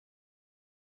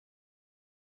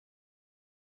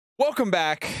Welcome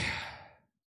back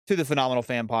to the Phenomenal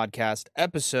Fan Podcast,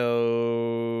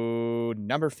 episode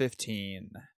number 15.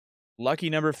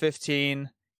 Lucky number 15.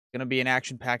 Going to be an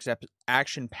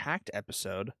action-packed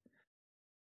episode.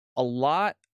 A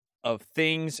lot of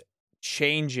things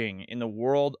changing in the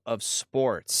world of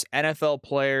sports. NFL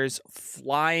players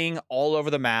flying all over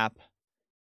the map.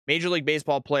 Major League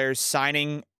Baseball players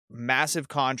signing massive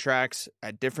contracts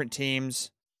at different teams,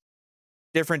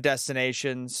 different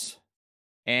destinations.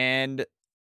 And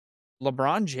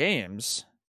LeBron James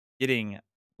getting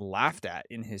laughed at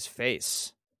in his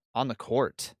face on the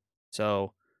court.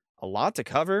 So a lot to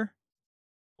cover.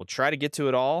 We'll try to get to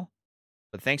it all.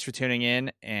 But thanks for tuning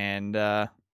in, and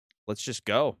let's just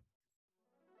go.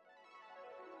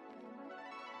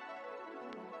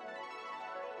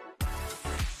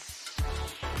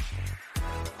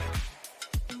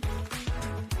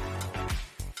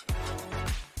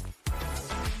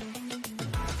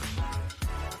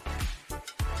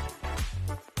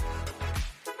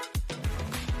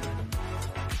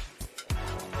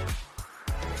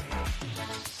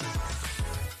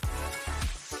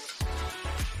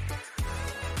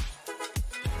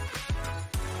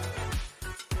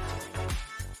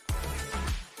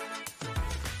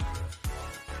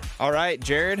 All right,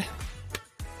 Jared.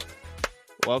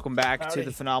 Welcome back to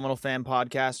the Phenomenal Fan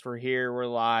Podcast. We're here. We're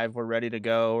live. We're ready to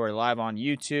go. We're live on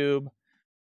YouTube.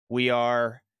 We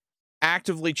are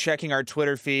actively checking our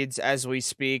Twitter feeds as we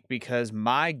speak because,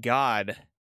 my God,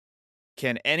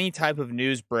 can any type of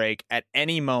news break at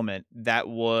any moment that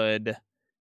would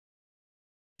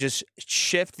just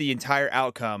shift the entire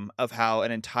outcome of how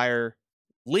an entire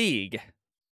league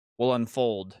will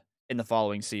unfold in the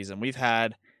following season. We've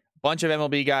had bunch of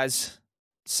MLB guys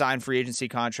sign free agency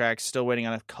contracts, still waiting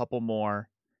on a couple more.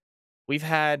 We've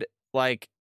had like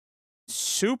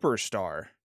superstar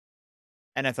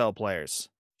NFL players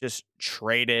just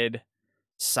traded,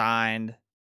 signed,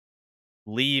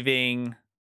 leaving,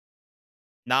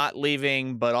 not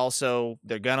leaving, but also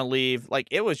they're going to leave. Like,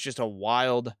 it was just a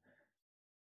wild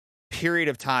period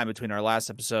of time between our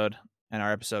last episode and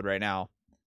our episode right now.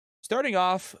 Starting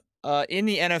off in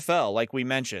the NFL, like we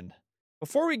mentioned.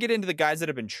 Before we get into the guys that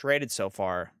have been traded so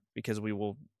far, because we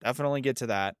will definitely get to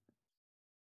that,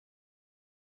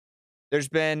 there's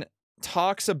been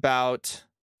talks about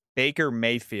Baker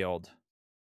Mayfield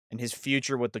and his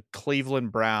future with the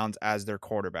Cleveland Browns as their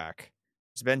quarterback.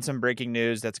 There's been some breaking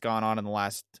news that's gone on in the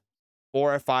last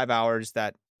 4 or 5 hours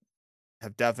that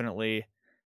have definitely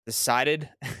decided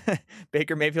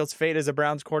Baker Mayfield's fate as a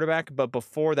Browns quarterback. But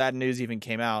before that news even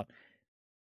came out,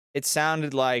 it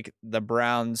sounded like the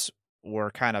Browns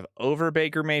were kind of over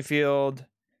Baker Mayfield.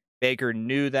 Baker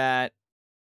knew that,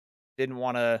 didn't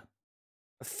want to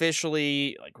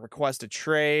officially request a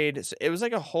trade. So it was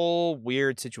like a whole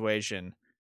weird situation.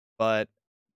 But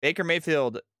Baker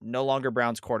Mayfield no longer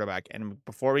Browns quarterback. And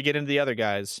before we get into the other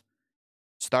guys,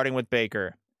 starting with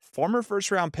Baker, former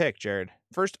first-round pick, Jared,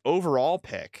 first overall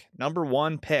pick, number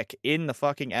 1 pick in the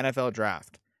fucking NFL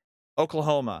draft.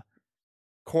 Oklahoma,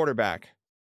 quarterback,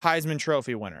 Heisman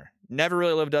Trophy winner. Never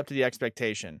really lived up to the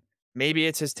expectation. Maybe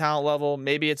it's his talent level.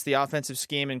 Maybe it's the offensive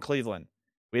scheme in Cleveland.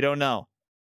 We don't know.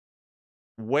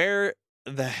 Where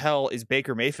the hell is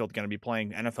Baker Mayfield going to be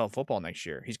playing NFL football next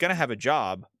year? He's going to have a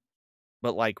job,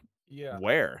 but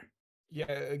where? Yeah,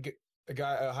 a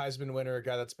guy, a Heisman winner, a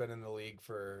guy that's been in the league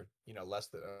for less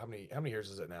than how many years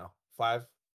is it now? 5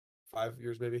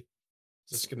 years maybe. Is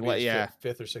this going to be his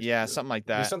fifth or sixth? Yeah, something like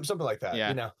that. Something like that.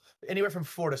 Yeah. Anywhere from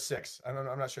 4 to 6.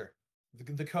 I'm not sure.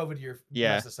 The COVID year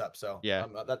messed us up, so yeah,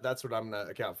 that's what I'm gonna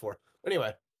account for.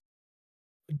 Anyway,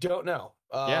 don't know.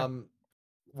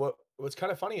 What's kind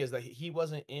of funny is that he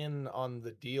wasn't in on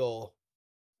the deal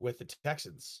with the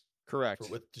Texans. Correct.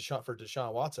 For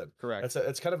Deshaun Watson. Correct.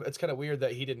 It's kind of weird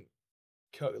that he didn't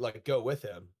go with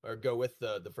him or go with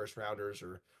the first rounders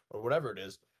or whatever it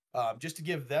is, just to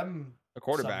give them a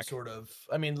quarterback. Some sort of.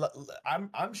 I mean,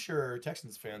 I'm sure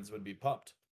Texans fans would be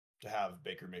pumped to have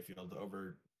Baker Mayfield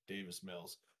over Davis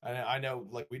Mills. I know,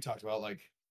 like we talked about, like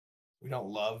we don't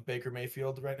love Baker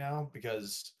Mayfield right now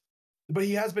but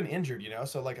he has been injured,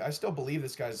 so I still believe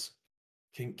this guy's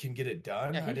can get it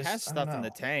done. Yeah, he has stuff in the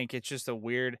tank. It's just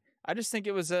I just think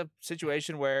it was a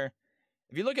situation where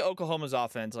if you look at Oklahoma's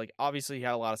offense, obviously he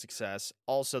had a lot of success.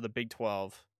 Also, the Big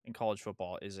 12 in college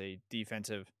football is a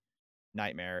defensive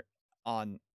nightmare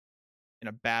in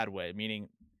a bad way, meaning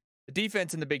the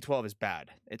defense in the Big 12 is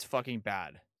bad. It's fucking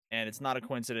bad. And it's not a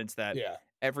coincidence that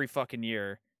every fucking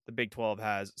year the Big 12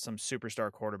 has some superstar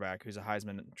quarterback who's a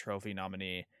Heisman Trophy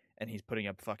nominee, and he's putting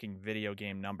up fucking video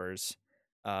game numbers,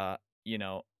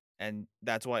 and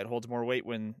that's why it holds more weight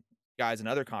when guys in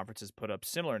other conferences put up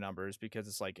similar numbers because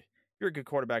it's like, if you're a good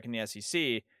quarterback in the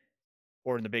SEC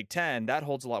or in the Big Ten, that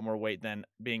holds a lot more weight than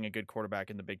being a good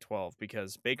quarterback in the Big 12,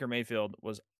 because Baker Mayfield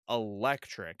was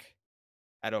electric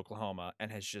at Oklahoma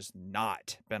and has just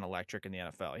not been electric in the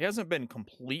NFL. He hasn't been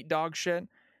complete dog shit,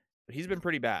 but he's been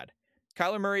pretty bad.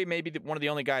 Kyler Murray may be one of the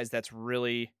only guys that's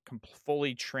really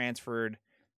fully transferred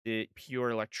the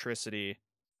pure electricity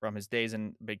from his days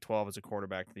in Big 12 as a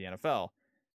quarterback to the NFL.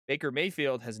 Baker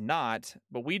Mayfield has not,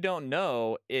 but we don't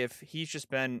know if he's just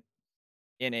been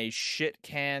in a shit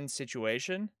can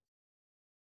situation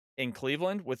in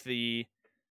Cleveland with the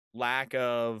lack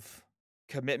of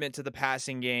commitment to the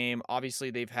passing game.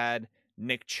 Obviously, they've had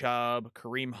Nick Chubb,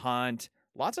 Kareem Hunt,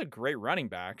 lots of great running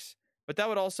backs, but that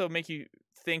would also make you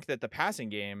think that the passing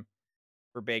game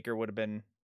for Baker would have been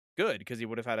good because he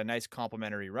would have had a nice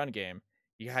complementary run game.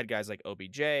 You had guys like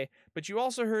OBJ, but you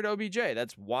also heard OBJ.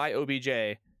 That's why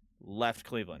OBJ left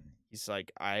Cleveland. He's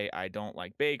like, I don't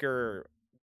like Baker,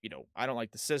 I don't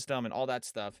like the system and all that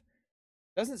stuff.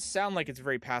 Doesn't sound like it's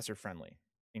very passer friendly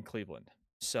in Cleveland.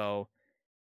 So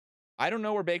I don't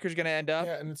know where Baker's going to end up.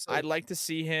 Yeah, and it's I'd like to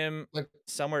see him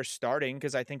somewhere starting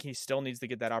because I think he still needs to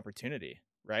get that opportunity,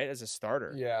 right, as a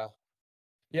starter. Yeah.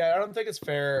 Yeah, I don't think it's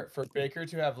fair for Baker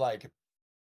to have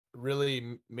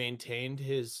really maintained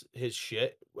his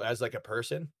shit as a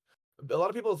person. A lot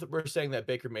of people were saying that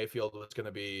Baker Mayfield was going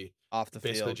to be off the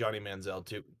basically field. Johnny Manziel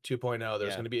 2.0.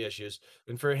 There's going to be issues,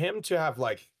 and for him to have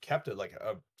kept it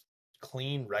a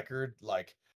clean record,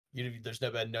 there's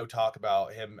been no talk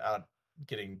about him out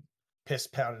getting piss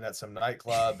pounded at some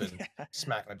nightclub and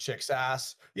smacking a chick's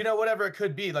ass, whatever it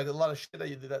could be, a lot of shit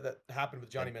that happened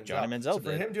with Johnny Manziel. So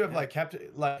for him to have kept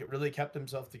really kept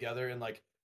himself together, and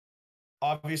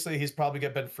obviously he's probably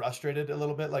been frustrated a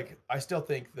little bit. I still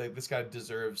think that this guy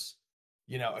deserves,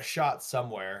 a shot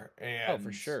somewhere. And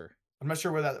for sure. I'm not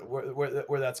sure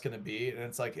where that's going to be. And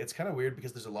it's kind of weird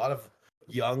because there's a lot of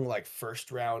young,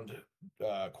 first round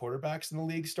quarterbacks in the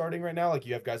league starting right now.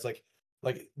 You have guys like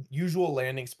usual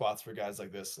landing spots for guys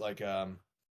like this, like the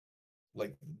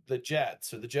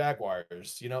Jets or the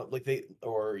Jaguars,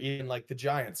 or even the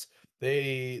Giants.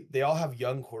 They all have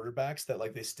young quarterbacks that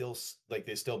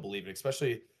they still believe in,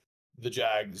 especially the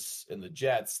Jags and the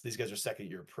Jets. These guys are second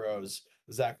year pros.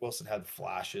 Zach Wilson had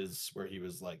flashes where he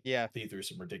was he threw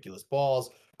some ridiculous balls.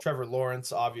 Trevor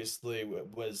Lawrence obviously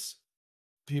was,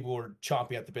 people were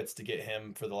chomping at the bits to get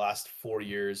him for the last 4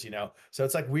 years, so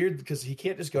it's weird because he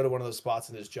can't just go to one of those spots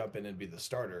and just jump in and be the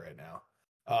starter right now,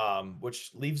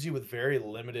 which leaves you with very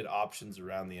limited options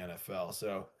around the NFL.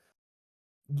 So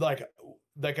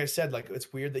like I said,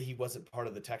 it's weird that he wasn't part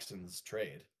of the Texans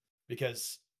trade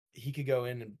because he could go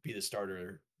in and be the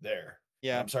starter there.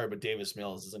 Yeah, I'm sorry, but Davis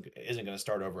Mills isn't going to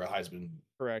start over a Heisman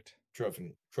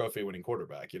trophy winning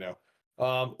quarterback,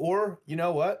 or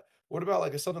what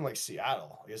about something like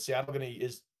Seattle? Is Seattle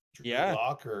is Drew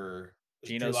Lock or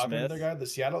Geno Smith? Their guy, the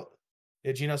Seattle,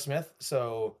 Geno Smith.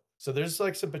 So there's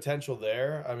some potential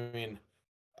there. I mean,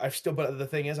 but the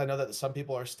thing is, I know that some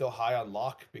people are still high on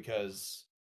Lock because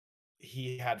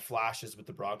he had flashes with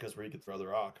the Broncos where he could throw the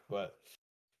rock. But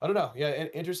I don't know. Yeah, an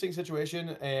interesting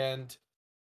situation and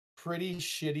pretty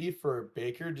shitty for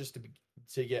Baker just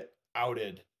to get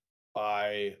outed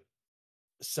by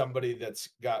somebody that's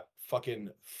got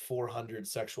fucking 400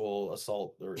 sexual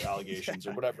assault or allegations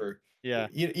or whatever. Yeah.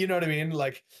 You know what I mean?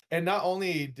 And not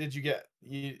only did you get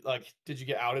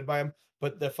outed by him,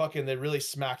 but they really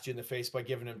smacked you in the face by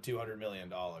giving him $200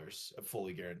 million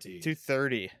fully guaranteed.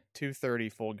 230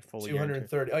 fully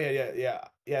 230. Oh yeah.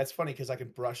 It's funny because I can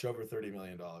brush over $30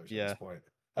 million at this point.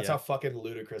 That's how fucking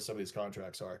ludicrous some of these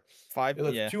contracts are.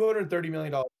 $230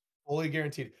 million fully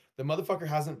guaranteed. The motherfucker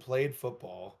hasn't played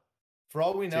football. For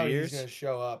all we know, he's going to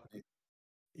show up.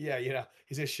 Yeah, he's going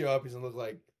to show up. He's going to look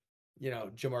like,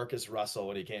 Jamarcus Russell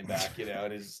when he came back,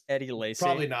 and he's Eddie Lacy.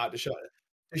 Probably not.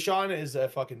 Deshaun is a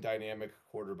fucking dynamic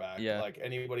quarterback. Yeah.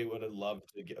 Anybody would have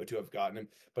loved to have gotten him.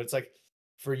 But it's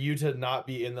for you to not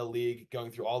be in the league,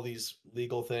 going through all these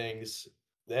legal things,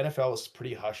 the NFL was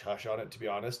pretty hush-hush on it, to be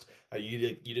honest.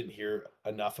 You didn't hear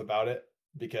enough about it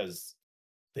because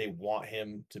they want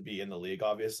him to be in the league,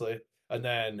 obviously. And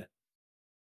then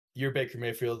you're Baker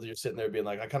Mayfield, you're sitting there being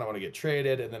I kind of want to get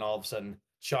traded, and then all of a sudden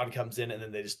Sean comes in and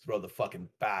then they just throw the fucking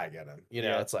bag at him.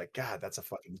 It's God,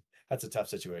 that's a tough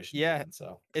situation. Yeah. Man,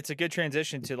 so it's a good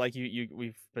transition to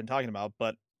we've been talking about,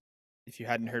 but if you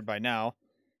hadn't heard by now,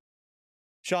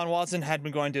 Sean Watson had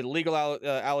been going to legal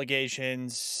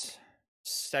allegations,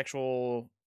 sexual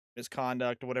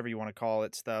misconduct, whatever you want to call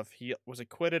it stuff. He was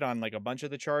acquitted on a bunch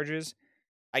of the charges.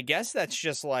 I guess that's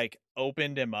just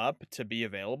opened him up to be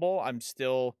available. I'm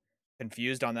still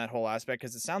confused on that whole aspect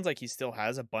because it sounds like he still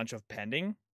has a bunch of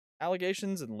pending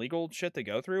allegations and legal shit to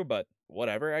go through, but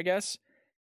whatever, I guess.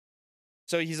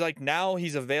 So he's like, now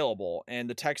he's available, and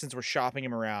the Texans were shopping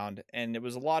him around, and it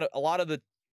was a lot of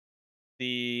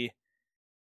the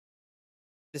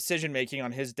decision making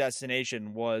on his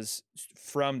destination was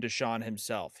from Deshaun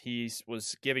himself. He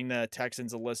was giving the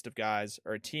Texans a list of guys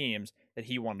or teams that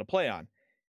he wanted to play on.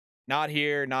 Not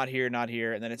here, not here, not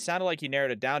here. And then it sounded like he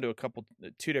narrowed it down to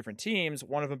two different teams,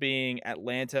 one of them being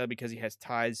Atlanta because he has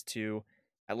ties to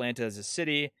Atlanta as a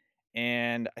city.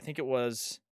 And I think it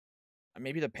was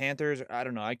maybe the Panthers. I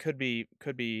don't know. I could be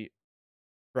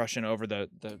brushing over the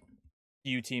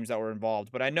few teams that were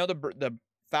involved, but I know the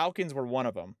Falcons were one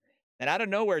of them. And out of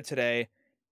nowhere today,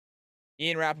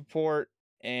 Ian Rappaport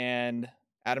and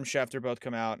Adam Schefter both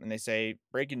come out and they say,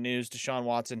 breaking news, Deshaun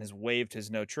Watson has waived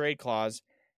his no trade clause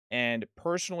and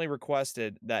personally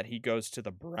requested that he goes to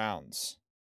the Browns.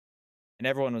 And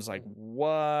everyone was like,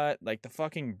 what? Like the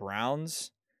fucking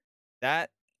Browns?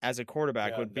 That, as a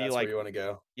quarterback, would be that's like, where you want to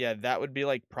go. Yeah, that would be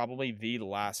like probably the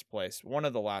last place, one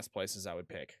of the last places I would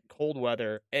pick. Cold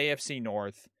weather, AFC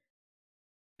North,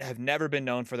 have never been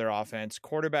known for their offense.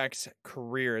 Quarterbacks'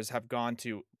 careers have gone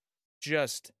to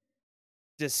just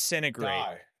disintegrate.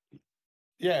 Die.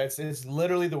 Yeah, it's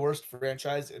literally the worst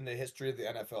franchise in the history of the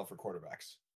NFL for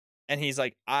quarterbacks. And he's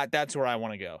like, that's where I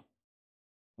want to go.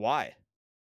 Why?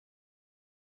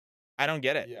 I don't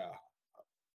get it.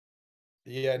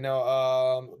 Yeah,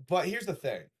 no. But here's the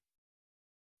thing: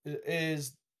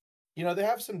 is they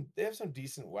have some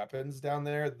decent weapons down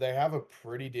there. They have a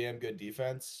pretty damn good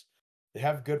defense. They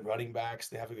have good running backs.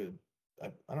 They have a good.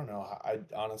 I don't know.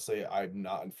 I'm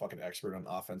not a fucking expert on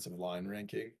offensive line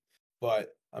ranking,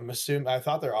 but I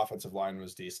thought their offensive line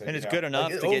was decent. And it's good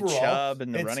enough to get Chubb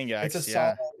and the running backs. It's a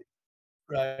solid,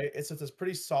 right? It's a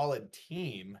pretty solid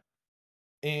team.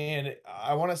 And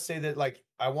I want to say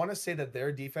that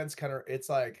their defense it's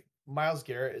like Myles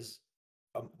Garrett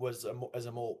was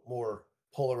a more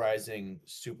polarizing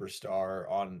superstar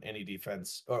on any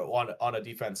defense or on a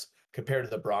defense compared to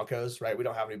the Broncos, right? We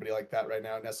don't have anybody like that right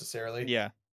now necessarily. Yeah.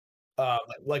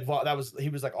 He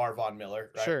was like our Von Miller,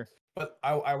 right? Sure. But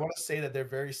I want to say that they're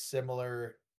very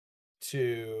similar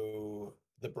to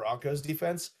the Broncos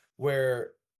defense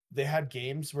where they had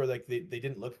games where like they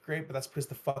didn't look great, but that's because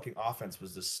the fucking offense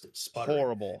was just sputtering.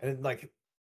 Horrible. And like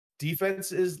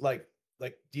defenses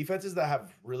defenses that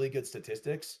have really good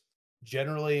statistics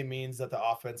generally means that the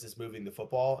offense is moving the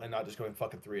football and not just going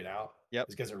fucking 3 and out. Yep.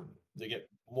 These guys they get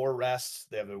more rests,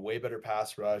 they have a way better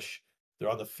pass rush, they're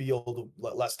on the field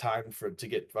less time to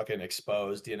get fucking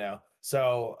exposed,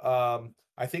 So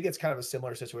I think it's kind of a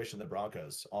similar situation to the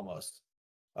Broncos almost.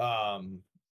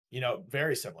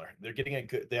 Very similar. They're getting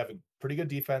they have a pretty good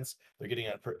defense. They're getting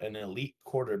an elite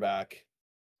quarterback.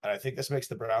 And I think this makes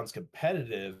the Browns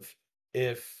competitive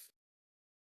if,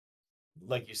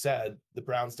 like you said, the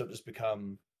Browns don't just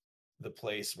become the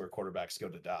place where quarterbacks go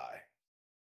to die.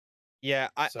 Yeah,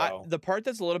 the part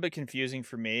that's a little bit confusing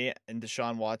for me in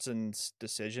Deshaun Watson's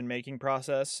decision-making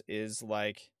process is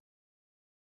like,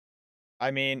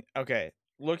 I mean, okay,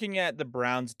 looking at the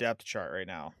Browns depth chart right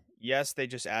now, yes, they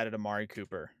just added Amari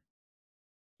Cooper.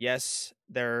 Yes,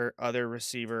 their other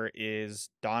receiver is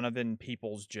Donovan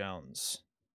Peoples-Jones.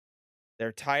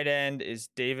 Their tight end is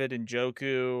David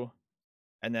Njoku.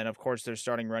 And then, of course, their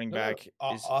starting running back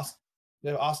is... They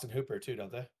have Austin Hooper, too,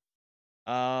 don't they?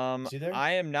 Is he there?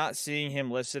 I am not seeing him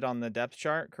listed on the depth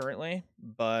chart currently,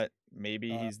 but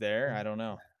maybe he's there. I don't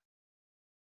know.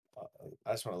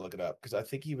 I just want to look it up because I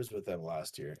think he was with them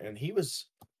last year. And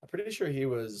I'm pretty sure he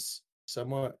was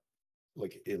somewhat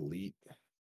like elite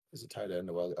as a tight end.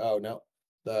 Oh no,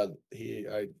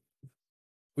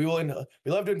 we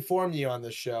love to inform you on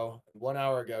this show. 1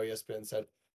 hour ago, ESPN said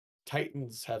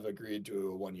Titans have agreed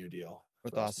to a 1-year deal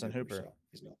with Austin Hooper.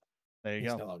 So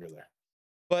he's no longer there.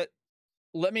 But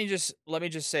let me just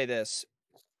say this: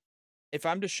 if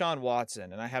I'm Deshaun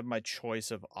Watson and I have my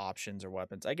choice of options or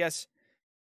weapons, I guess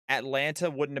Atlanta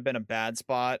wouldn't have been a bad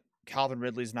spot. Calvin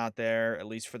Ridley's not there, at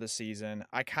least for the season.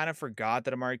 I kind of forgot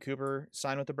that Amari Cooper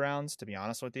signed with the Browns, to be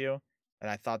honest with you. And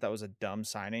I thought that was a dumb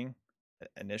signing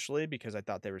initially because I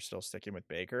thought they were still sticking with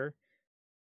Baker.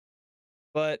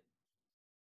 But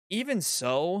even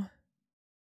so,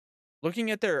 looking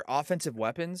at their offensive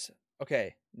weapons,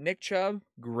 okay, Nick Chubb,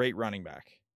 great running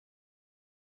back.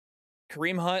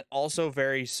 Kareem Hunt, also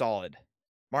very solid.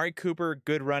 Amari Cooper,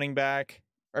 good running back.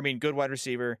 Good wide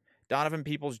receiver. Donovan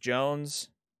Peoples-Jones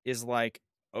is like,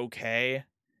 okay.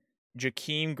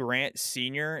 Jakeem Grant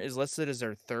Sr. is listed as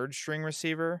their third string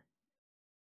receiver.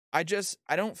 I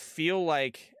don't feel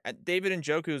like David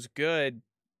Njoku is good,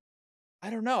 I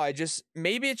don't know.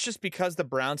 Maybe it's just because the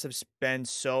Browns have been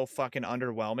so fucking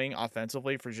underwhelming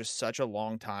offensively for just such a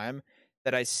long time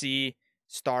that I see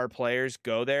star players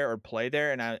go there or play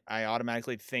there, and I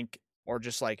automatically think or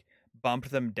just like bump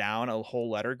them down a whole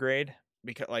letter grade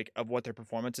because like of what their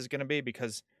performance is going to be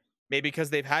because maybe because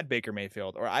they've had Baker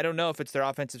Mayfield, or I don't know if it's their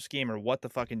offensive scheme or what the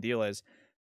fucking deal is.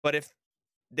 But if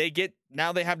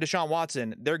now they have Deshaun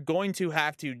Watson, they're going to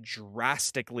have to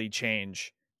drastically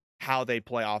change how they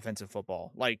play offensive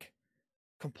football. Like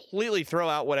completely throw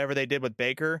out whatever they did with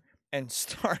Baker and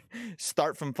start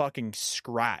from fucking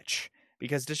scratch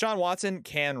because Deshaun Watson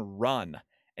can run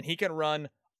and he can run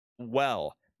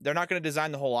well. They're not going to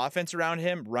design the whole offense around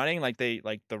him running like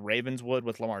the Ravens would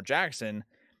with Lamar Jackson,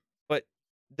 but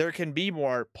there can be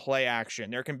more play action.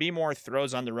 There can be more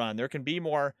throws on the run. There can be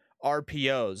more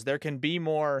RPOs. There can be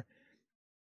more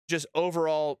just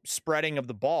overall spreading of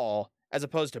the ball as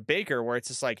opposed to Baker, where it's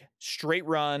just like straight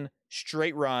run,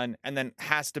 and then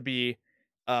has to be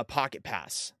a pocket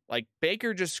pass. Like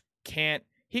Baker just can't,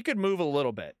 he could move a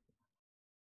little bit,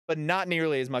 but not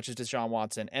nearly as much as Deshaun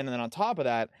Watson. And then on top of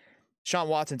that, Deshaun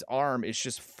Watson's arm is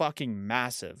just fucking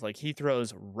massive. Like he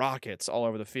throws rockets all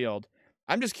over the field.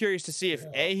 I'm just curious to see if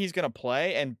A, he's going to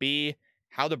play, and B,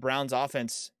 how the Browns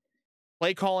offense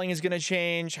play calling is going to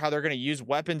change, how they're going to use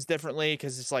weapons differently.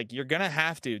 Cause it's like, you're going to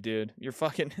have to, dude, you're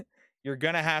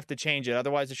going to have to change it.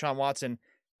 Otherwise, Deshaun Watson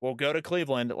will go to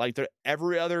Cleveland like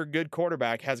every other good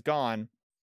quarterback has gone,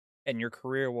 and your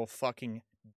career will fucking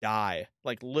die,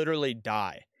 like literally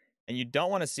die. And you don't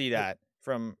want to see that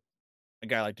from a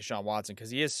guy like Deshaun Watson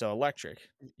because he is so electric,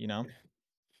 you know?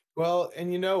 Well,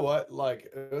 and you know what?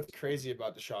 Like, what's crazy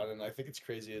about Deshaun, and I think it's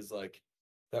crazy, is like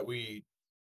that we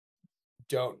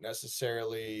don't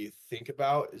necessarily think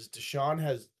about is Deshaun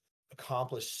has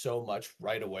accomplished so much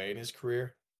right away in his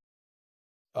career.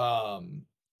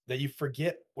 That you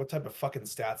forget what type of fucking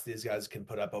stats these guys can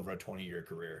put up over a 20-year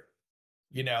career.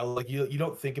 You know, like you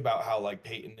don't think about how like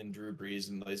Peyton and Drew Brees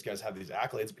and these guys have these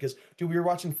accolades because, dude, we were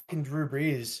watching fucking Drew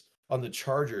Brees on the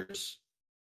Chargers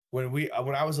when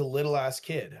I was a little ass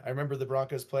kid. I remember the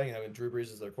Broncos playing them and Drew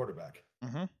Brees is their quarterback.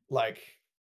 Mm-hmm. Like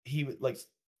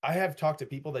I have talked to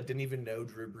people that didn't even know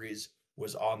Drew Brees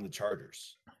was on the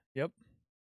Chargers. Yep.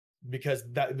 Because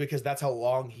that's how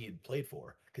long he had played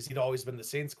for, because he'd always been the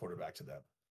Saints quarterback to them.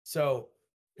 So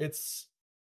it's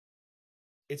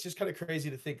just kind of crazy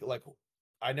to think, like,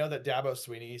 I know that Dabo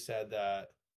Swinney said that,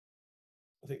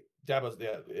 I think Dabo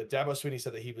Swinney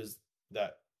said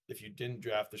that if you didn't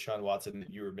draft Deshaun Watson,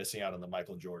 you were missing out on the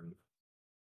Michael Jordan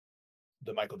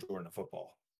of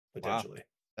football, potentially. Wow.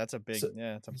 That's a big,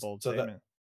 it's a bold statement.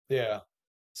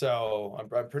 So I'm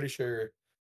pretty sure.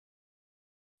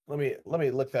 Let me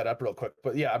look that up real quick.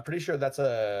 But yeah, I'm pretty sure that's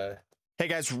a. Hey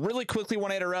guys, really quickly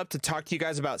want to interrupt to talk to you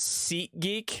guys about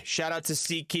SeatGeek. Shout out to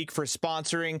SeatGeek for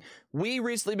sponsoring. We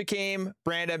recently became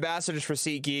brand ambassadors for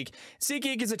SeatGeek.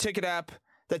 SeatGeek is a ticket app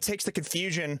that takes the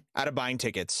confusion out of buying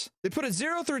tickets. They put a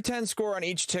 0 through 10 score on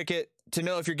each ticket to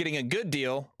know if you're getting a good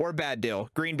deal or a bad deal.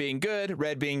 Green being good,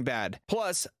 red being bad.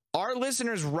 Plus, our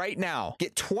listeners right now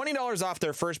get $20 off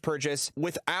their first purchase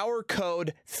with our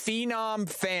code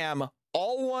PHENOMFAM.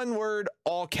 All one word,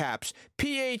 all caps.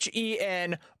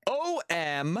 PHENOM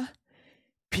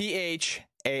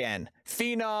PHAN.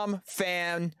 Phenom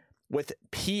Fan with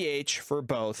PH for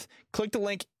both. Click the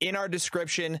link in our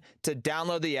description to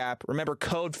download the app. Remember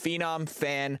code Phenom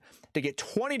Fan to get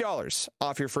 $20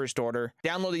 off your first order.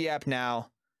 Download the app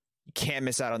now. You can't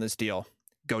miss out on this deal.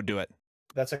 Go do it.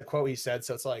 That's a quote he said.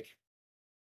 So it's like,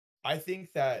 I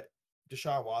think that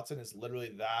Deshaun Watson is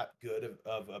literally that good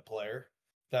of a player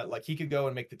that like he could go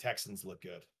and make the Texans look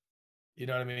good. You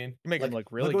know what I mean? Make them look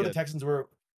really look good. Where the Texans were.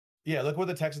 Yeah, look where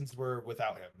the Texans were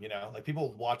without him. You know, like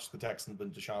people watch the Texans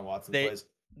when Deshaun Watson plays.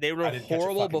 They were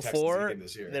horrible before.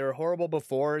 They were horrible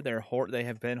before. They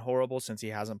have been horrible since he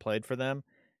hasn't played for them.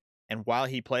 And while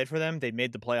he played for them, they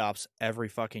made the playoffs every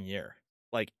fucking year.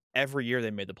 Like every year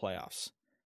they made the playoffs.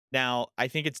 Now, I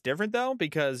think it's different though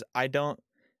because I don't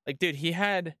like, dude, he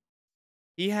had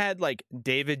like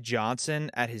David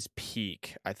Johnson at his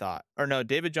peak, I thought. Or no,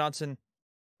 David Johnson,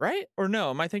 right? Or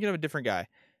no, am I thinking of a different guy?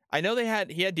 I know he had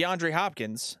DeAndre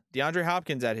Hopkins. DeAndre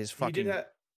Hopkins at his fucking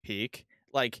peak.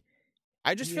 Like,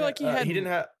 I just feel like he didn't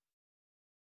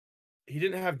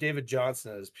have David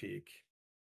Johnson at his peak.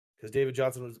 Because David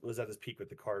Johnson was at his peak with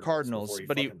the Cardinals.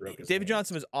 But David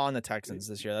Johnson was on the Texans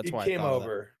this year. That's why he came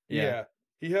over. Yeah.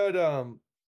 He had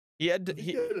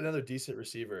another decent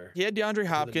receiver. He had DeAndre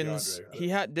Hopkins. He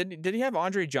had did he have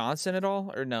Andre Johnson at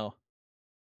all or no?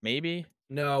 Maybe.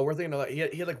 No, we're thinking of he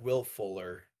had like Will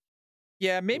Fuller.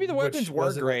 Yeah, maybe the which weapons were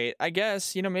wasn't like, great. I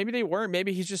guess, maybe they weren't.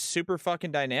 Maybe he's just super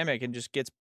fucking dynamic and just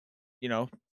gets, you know,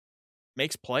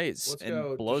 makes plays let's and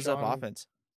go blows up Deshaun. offense.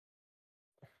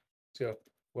 Let's go.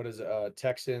 What is it?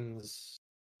 Texans?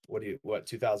 What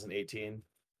 2018?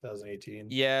 2018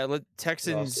 Yeah, roster.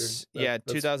 Texans, yeah,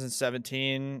 That's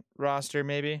 2017 roster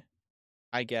maybe,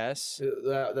 I guess.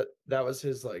 that was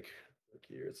his like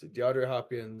rookie year. It's DeAndre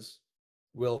Hopkins,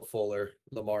 Will Fuller,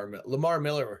 Lamar Miller.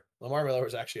 Lamar Miller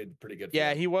was actually pretty good for Yeah,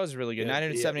 them. he was really good.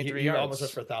 973 He almost rushed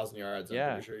yards. for 1,000 yards. I'm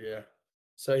Yeah. pretty sure. Yeah.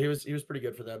 So he was pretty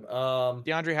good for them.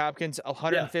 DeAndre Hopkins, Yeah.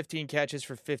 115 catches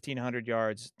for 1,500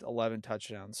 yards, 11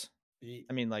 touchdowns.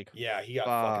 I mean, like, Yeah, he got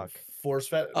fucking fuck. force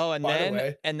fed. Oh, By the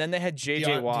way, and then they had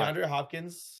JJ Watt DeAndre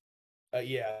Hopkins.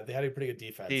 Yeah, they had a pretty good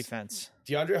defense.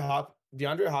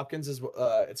 DeAndre Hopkins is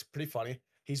it's pretty funny.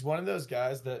 He's one of those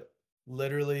guys that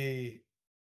literally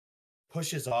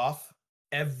pushes off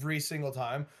every single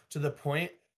time to the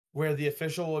point where the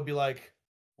official would be like,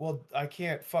 "Well, I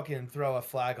can't fucking throw a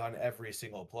flag on every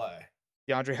single play."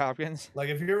 DeAndre Hopkins. Like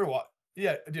if you ever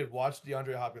yeah, dude, watch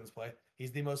DeAndre Hopkins play.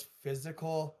 He's the most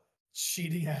physical,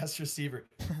 cheating ass receiver.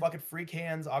 Fucking freak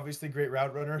hands, obviously great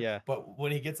route runner. Yeah. But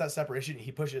when he gets that separation,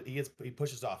 he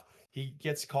pushes off. He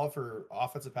gets called for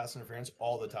offensive pass interference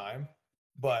all the time.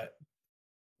 But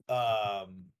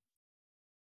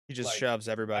He just like, shoves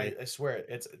everybody. I swear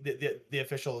it's the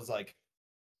official is like,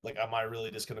 am I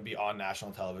really just gonna be on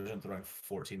national television throwing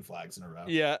 14 flags in a row?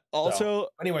 Yeah. Also, so,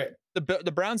 anyway,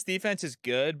 the Browns defense is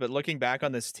good, but looking back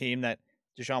on this team that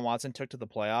Deshaun Watson took to the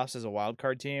playoffs as a wild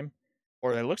card team,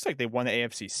 or it looks like they won the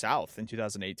AFC South in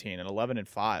 2018 and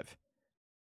 11-5.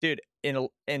 Dude,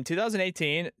 in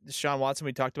 2018, Deshaun Watson,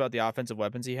 we talked about the offensive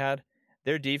weapons he had.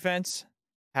 Their defense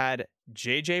had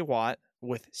JJ Watt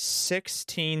with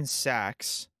 16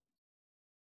 sacks.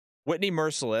 Whitney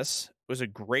Merciless was a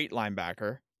great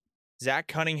linebacker. Zach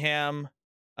Cunningham,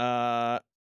 it's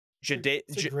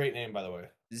a great name, by the way.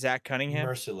 Zach Cunningham.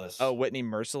 Merciless. Oh, Whitney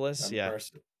Merciless. Yeah.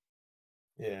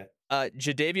 Yeah.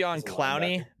 Jadeveon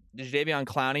Clowney. Jadeveon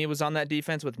Clowney was on that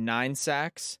defense with 9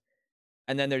 sacks.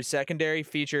 And then their secondary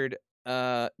featured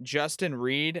Justin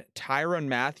Reed, Tyrann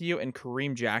Mathieu, and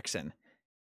Kareem Jackson,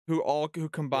 who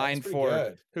combined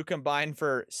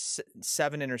for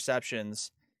 7 interceptions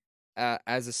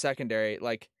as a secondary.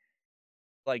 Like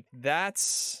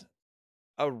that's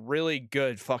a really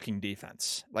good fucking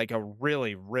defense. Like a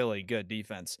really, really good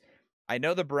defense. I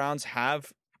know the Browns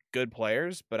have good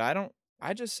players, but I don't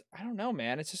know,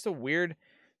 man. It's just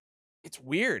it's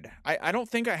weird. I don't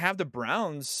think I have the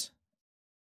Browns.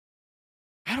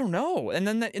 I don't know. And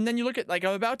then you look at, like, I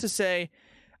was about to say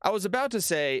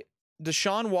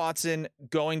Deshaun Watson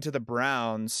going to the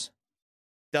Browns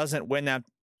doesn't win that.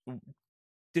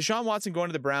 Deshaun Watson going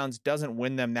to the Browns doesn't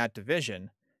win them that division.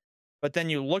 But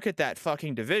then you look at that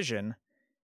fucking division,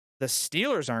 the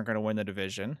Steelers aren't going to win the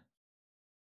division.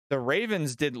 The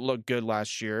Ravens didn't look good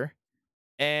last year.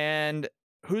 And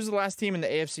who's the last team in the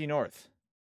AFC North?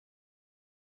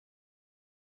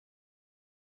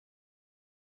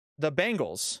 The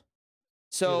Bengals.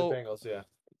 So the Bengals, yeah.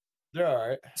 They're all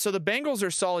right. So the Bengals are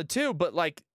solid too, but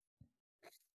like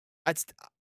I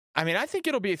think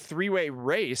it'll be a 3-way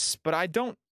race, but I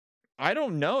don't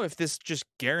know if this just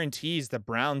guarantees the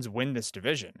Browns win this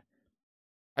division.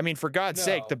 I mean, for God's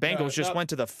sake, the Bengals just went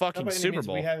to the fucking Super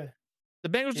Bowl. The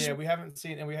Bengals we haven't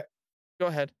seen, and go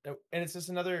ahead. And it's just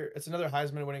another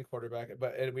Heisman winning quarterback,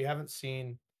 but we haven't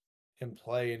seen him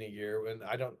play in a year. And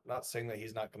not saying that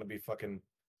he's not going to be fucking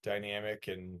dynamic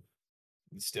and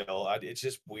still, it's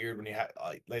just weird when you have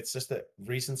it's just that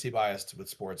recency bias with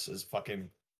sports is fucking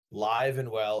live and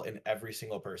well in every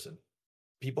single person.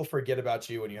 People forget about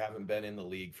you when you haven't been in the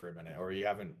league for a minute or you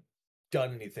haven't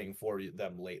done anything for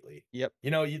them lately. Yep.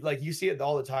 You see it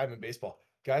all the time in baseball.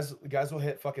 Guys will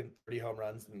hit fucking 30 home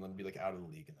runs and then be like out of the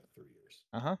league in like 3 years.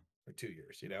 Or 2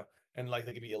 years, and like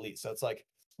they could be elite. So it's like,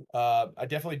 I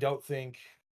definitely don't think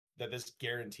that this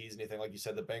guarantees anything. Like you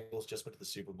said, the Bengals just went to the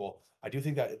Super Bowl. I do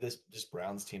think that this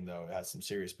Browns team though has some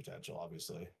serious potential,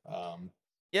 obviously.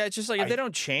 Yeah, it's just like if they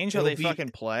don't change how they fucking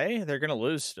play, they're gonna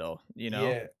lose still.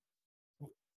 Yeah.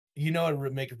 What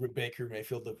would make Baker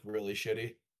Mayfield look really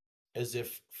shitty is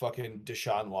if fucking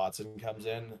Deshaun Watson comes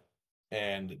in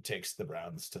and takes the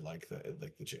Browns to like the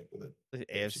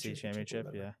AFC Championship.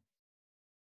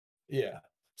 Yeah.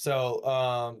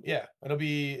 So it'll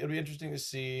be interesting to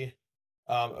see.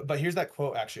 But here's that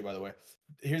quote actually, by the way.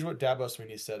 Here's what Dabo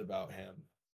Swinney said about him.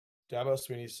 Dabo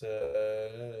Swinney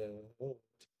said,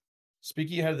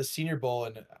 speaking ahead of the Senior Bowl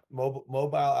in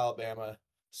Mobile, Alabama,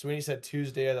 Swinney said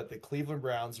Tuesday that the Cleveland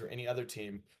Browns or any other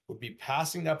team would be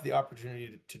passing up the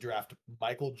opportunity to draft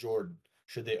Michael Jordan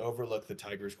should they overlook the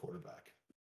Tigers quarterback.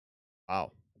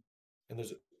 Wow. And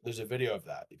there's a video of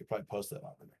that. You could probably post that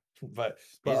on there. But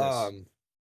Jesus.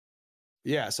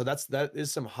 yeah, so that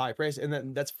is some high praise. And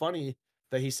then that's funny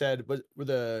that he said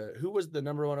who was the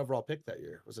number one overall pick that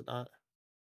year? Was it not?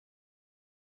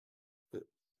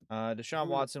 Deshaun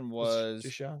Who Watson was was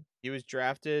Deshaun? he was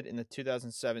drafted in the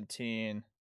 2017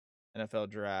 NFL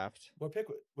draft. What pick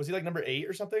was he, like number 8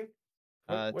 or something?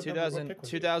 What number? What pick was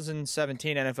he?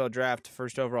 2017 NFL draft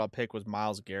first overall pick was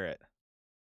Myles Garrett.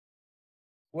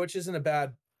 Which isn't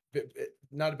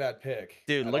not a bad pick.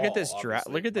 Dude, at look at all, this draft.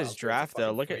 obviously. Look at this Myles Garrett's a draft though.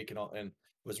 fucking Look at freak and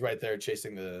was right there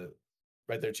chasing the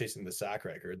sack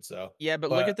record. So yeah, but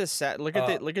look at this set. Look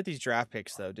at these draft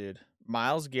picks though, dude.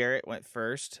 Myles Garrett went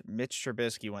first. Mitch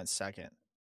Trubisky went second,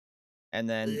 and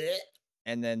then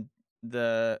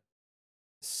the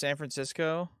San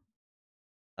Francisco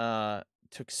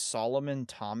took Solomon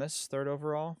Thomas third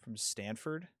overall from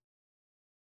Stanford.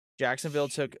 Jacksonville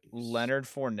took Leonard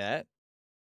Fournette,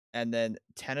 and then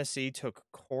Tennessee took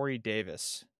Corey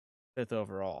Davis fifth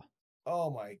overall.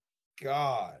 Oh my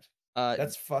god,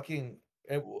 that's fucking.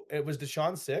 It was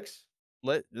Deshaun 6.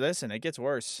 Listen, it gets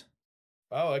worse.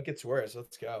 Oh, it gets worse.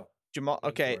 Let's go. Jamal.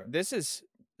 Okay, this is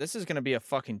gonna be a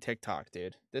fucking TikTok,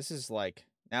 dude. This is like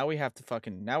now we got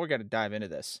to dive into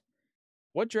this.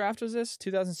 What draft was this?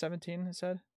 2017. I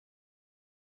said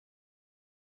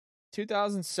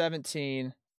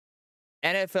 2017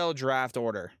 NFL draft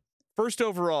order. First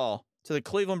overall to the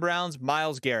Cleveland Browns,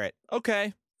 Myles Garrett.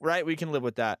 Okay, right, we can live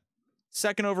with that.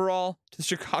 Second overall to the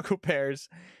Chicago Bears,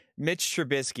 Mitch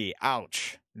Trubisky.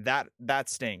 Ouch, that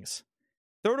stings.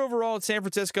 Third overall at San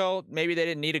Francisco, maybe they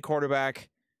didn't need a quarterback.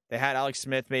 They had Alex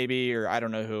Smith maybe, or I don't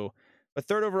know who. But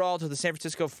third overall to the San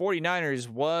Francisco 49ers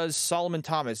was Solomon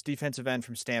Thomas, defensive end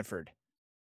from Stanford.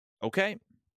 Okay.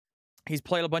 He's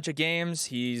played a bunch of games.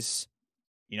 He's,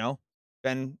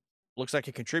 looks like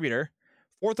a contributor.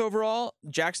 Fourth overall,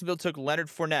 Jacksonville took Leonard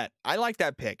Fournette. I like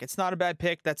that pick. It's not a bad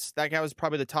pick. That guy was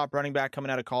probably the top running back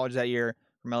coming out of college that year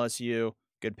from LSU.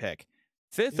 Good pick.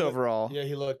 Fifth overall. Yeah,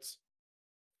 he looked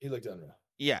unreal.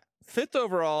 Yeah. Fifth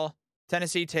overall,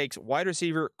 Tennessee takes wide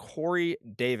receiver Corey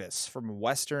Davis from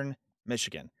Western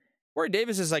Michigan. Corey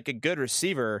Davis is like a good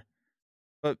receiver,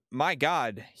 but my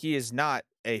God, he is not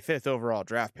a fifth overall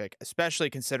draft pick, especially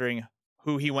considering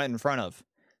who he went in front of.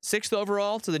 Sixth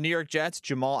overall to the New York Jets,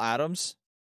 Jamal Adams.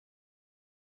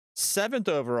 Seventh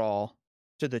overall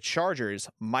to the Chargers,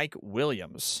 Mike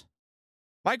Williams.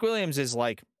 Mike Williams is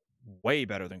like way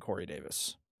better than Corey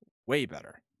Davis. Way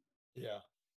better. Yeah.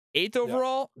 Eighth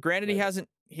overall, granted he hasn't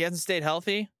stayed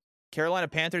healthy. Carolina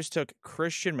Panthers took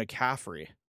Christian McCaffrey.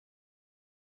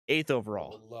 Eighth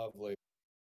overall. Oh,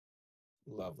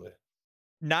 lovely.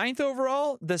 Ninth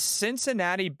overall, the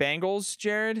Cincinnati Bengals,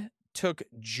 Jared, took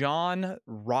John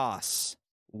Ross,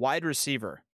 wide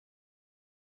receiver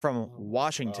from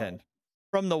Washington.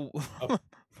 From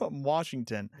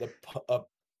Washington.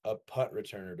 A punt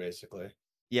returner, basically.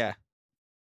 Yeah.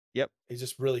 Yep. He's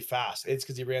just really fast. It's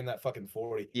because he ran that fucking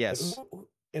 40. Yes.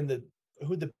 Who'd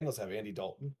the Bengals have? Andy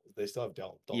Dalton? They still have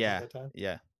Dalton at that time?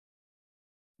 Yeah.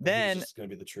 Then it's going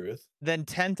to be the truth. Then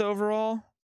 10th overall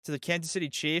to the Kansas City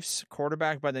Chiefs,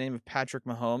 quarterback by the name of Patrick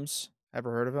Mahomes.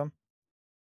 Ever heard of him?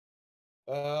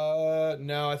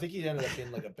 No, I think he ended up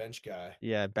being like a bench guy.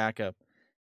 Yeah, backup.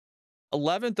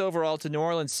 11th overall to New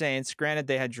Orleans Saints. Granted,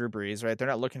 they had Drew Brees, right? They're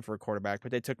not looking for a quarterback, but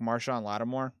they took Marshawn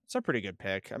Lattimore. It's a pretty good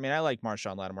pick. I mean, I like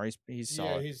Marshawn Lattimore. He's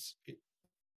solid. Yeah,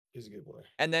 he's a good boy.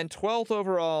 And then 12th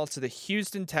overall to the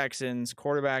Houston Texans,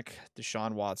 quarterback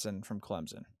Deshaun Watson from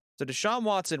Clemson. So Deshaun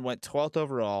Watson went 12th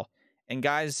overall, and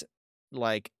guys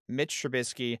like Mitch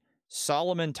Trubisky,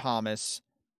 Solomon Thomas,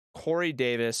 Corey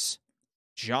Davis,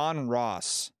 John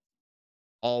Ross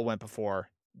all went before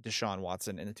Deshaun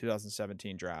Watson in the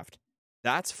 2017 draft.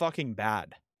 That's fucking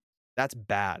bad. That's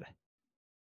bad.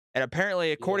 And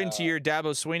apparently, according to your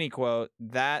Dabo Sweeney quote,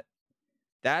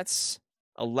 that's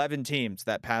 11 teams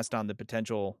that passed on the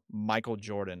potential Michael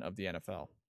Jordan of the NFL.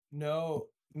 No,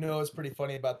 it's pretty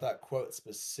funny about that quote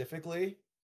specifically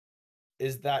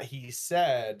is that he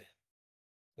said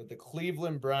that the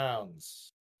Cleveland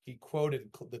Browns, he quoted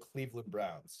the Cleveland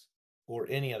Browns or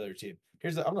any other team. I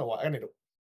need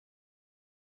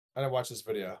to watch this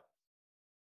video.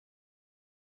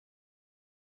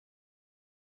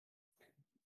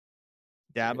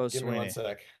 Dabo Give Sweeney. me 1 sec.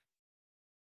 Let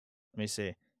me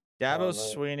see. Dabo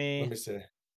Sweeney. Let me see.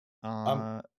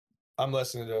 I'm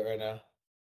listening to it right now.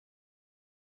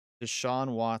 Deshaun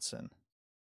Watson.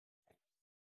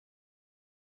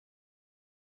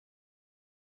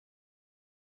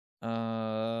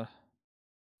 Hold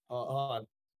on.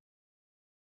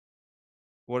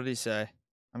 What did he say?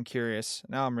 I'm curious.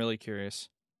 Now I'm really curious.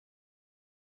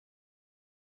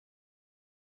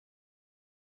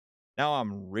 Now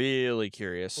I'm really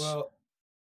curious. Well,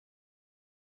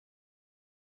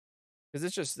 because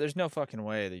it's just there's no fucking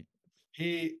way that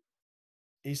he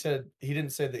said he didn't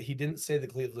say the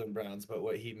Cleveland Browns, but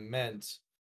what he meant,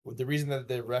 the reason that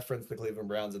they referenced the Cleveland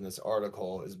Browns in this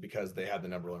article is because they had the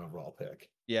number 1 overall pick.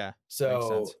 makes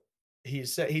So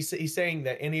sense. he's saying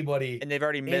that anybody And they've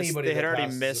already missed. anybody They had that already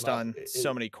passes missed him up, on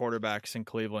so many quarterbacks in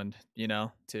Cleveland,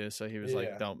 too. So he was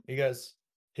like, "Don't."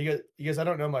 He goes, I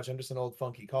don't know much. I'm just an old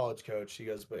funky college coach. He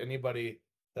goes, but anybody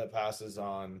that passes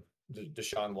on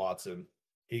Deshaun Watson,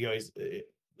 he goes,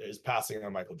 is passing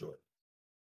on Michael Jordan.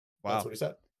 Wow. That's what he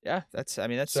said. Yeah, that's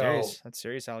serious. That's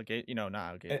serious allegation. Not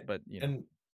allegation, but And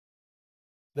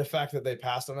the fact that they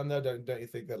passed on him, though, don't you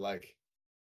think that like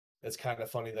it's kind of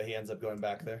funny that he ends up going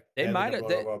back there? They might have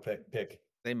pick.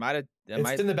 They might have.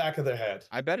 It's in the back of their head.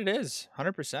 I bet it is.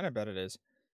 100%. I bet it is.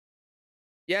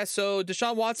 Yeah. So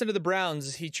Deshaun Watson to the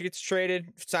Browns. He gets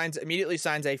traded. Immediately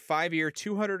signs a 5-year,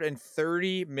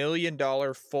 $230 million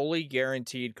fully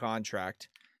guaranteed contract.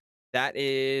 That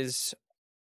is,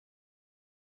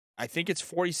 I think it's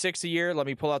 46 a year. Let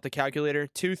me pull out the calculator.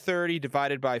 230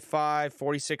 divided by 5,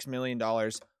 $46 million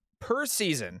per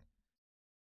season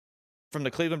from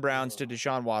the Cleveland Browns to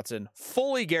Deshaun Watson,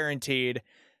 fully guaranteed.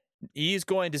 He's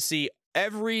going to see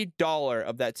every dollar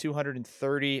of that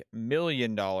 $230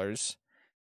 million.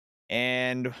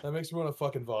 And that makes me want to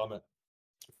fucking vomit.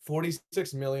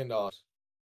 $46 million.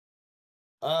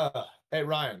 Hey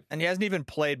Ryan. And he hasn't even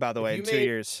played, by the way, in 2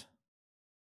 years.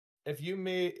 If you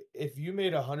made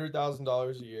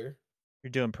 $100,000 a year,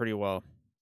 you're doing pretty well.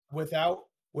 Without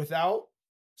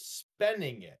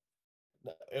spending it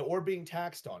or being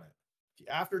taxed on it.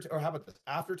 How about this?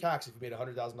 After tax, if you made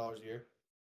 $100,000 a year,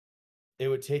 it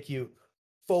would take you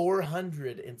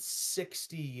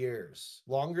 460 years,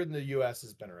 longer than the U.S.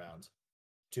 has been around,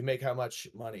 to make how much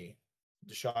money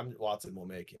Deshaun Watson will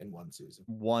make in one season.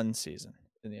 One season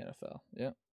in the NFL.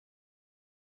 Yeah.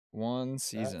 One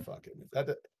season.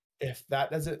 If that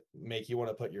doesn't make you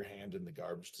want to put your hand in the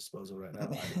garbage disposal right now, I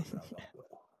don't know.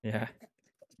 Yeah.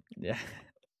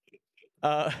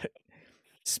 Yeah.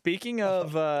 Speaking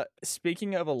of a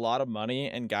lot of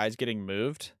money and guys getting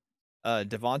moved,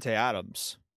 Davante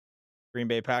Adams, Green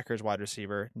Bay Packers wide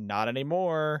receiver, not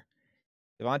anymore.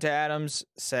 Davante Adams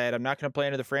said, "I'm not going to play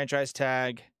under the franchise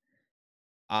tag.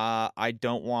 I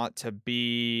don't want to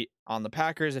be on the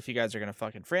Packers if you guys are going to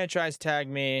fucking franchise tag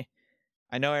me.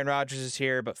 I know Aaron Rodgers is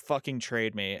here, but fucking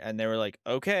trade me." And they were like,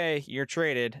 "Okay, you're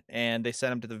traded." And they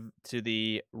sent him to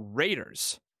the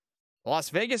Raiders, Las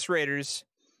Vegas Raiders,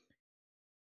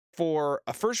 for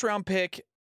a first-round pick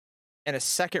and a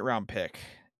second-round pick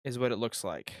is what it looks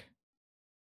like.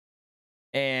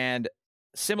 And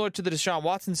similar to the Deshaun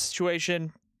Watson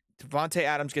situation, Davante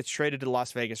Adams gets traded to the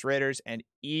Las Vegas Raiders and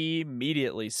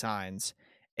immediately signs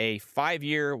a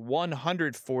 5-year,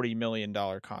 $140 million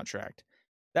contract.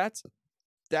 That's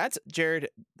Jared,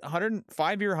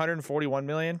 5-year, $141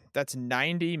 million. That's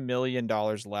 $90 million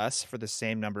less for the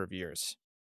same number of years.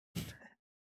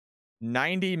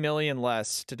 $90 million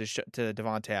less to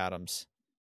Davante Adams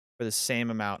for the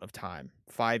same amount of time.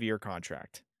 5-year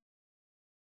contract.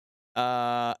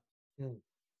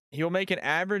 He will make an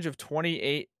average of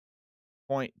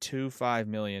 $28.25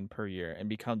 million per year and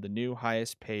become the new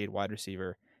highest paid wide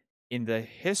receiver in the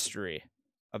history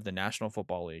of the National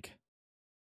Football League.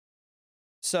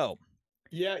 So,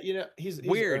 yeah, he's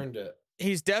weird. Earned it.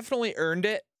 He's definitely earned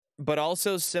it, but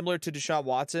also similar to Deshaun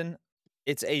Watson,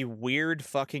 it's a weird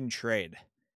fucking trade.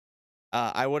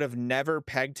 I would have never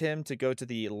pegged him to go to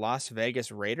the Las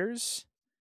Vegas Raiders.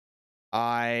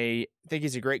 I think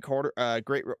he's a great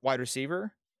great wide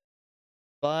receiver,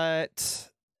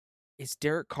 but is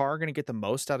Derek Carr going to get the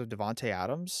most out of Davante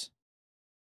Adams?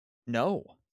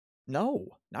 No,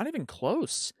 not even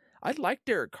close. I like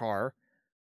Derek Carr,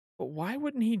 but why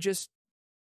wouldn't he just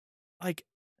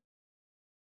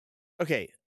okay,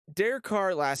 Derek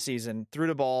Carr last season threw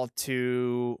the ball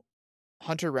to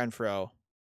Hunter Renfrow.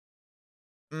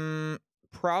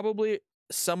 Probably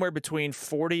somewhere between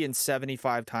 40 and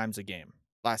 75 times a game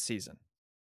last season.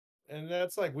 And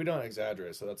that's we don't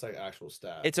exaggerate, so that's actual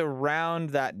stat. It's around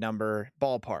that number,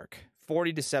 ballpark.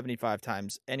 40 to 75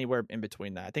 times, anywhere in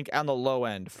between that. I think on the low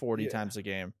end, 40 times a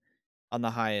game. On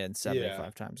the high end,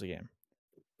 75 times a game.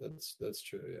 That's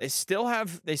true. Yeah. They still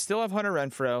have Hunter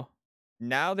Renfrow.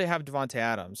 Now they have Davante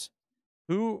Adams,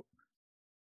 who,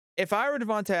 if I were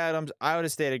Davante Adams, I would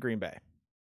have stayed at Green Bay.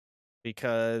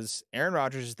 Because Aaron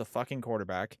Rodgers is the fucking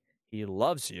quarterback. He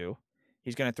loves you.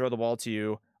 He's going to throw the ball to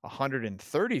you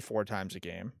 134 times a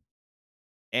game.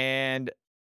 And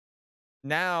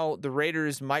now the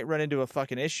Raiders might run into a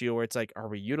fucking issue where it's are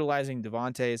we utilizing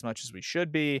Davante as much as we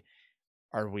should be?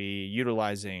 Are we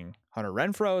utilizing Hunter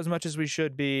Renfrow as much as we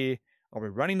should be? Are we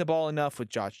running the ball enough with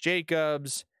Josh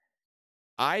Jacobs?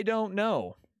 I don't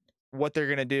know what they're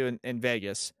going to do in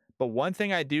Vegas. But one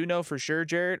thing I do know for sure,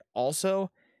 Jared,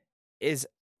 also is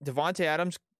Devontae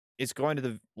Adams is going to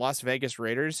the Las Vegas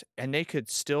Raiders, and they could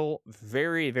still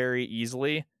very, very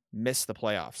easily miss the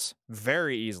playoffs.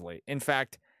 Very easily. In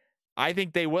fact, I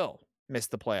think they will miss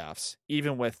the playoffs,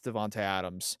 even with Devontae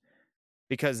Adams,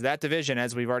 because that division,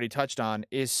 as we've already touched on,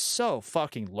 is so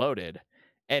fucking loaded.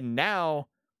 And now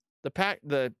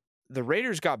the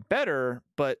Raiders got better,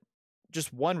 but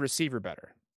just one receiver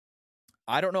better.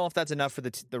 I don't know if that's enough for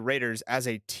the Raiders as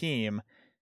a team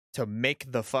to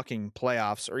make the fucking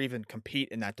playoffs or even compete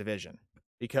in that division,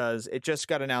 because it just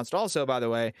got announced also, by the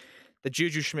way, that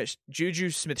Juju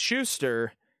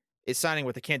Smith-Schuster is signing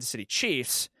with the Kansas City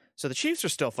Chiefs. So the Chiefs are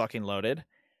still fucking loaded.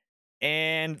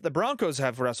 And the Broncos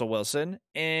have Russell Wilson,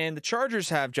 and the Chargers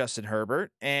have Justin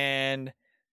Herbert. And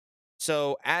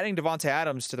so adding Devontae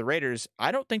Adams to the Raiders,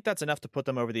 I don't think that's enough to put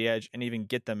them over the edge and even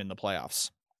get them in the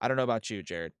playoffs. I don't know about you,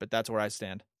 Jared, but that's where I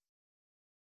stand.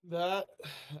 That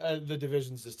the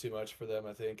division's just too much for them,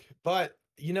 I think. But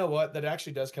you know what? That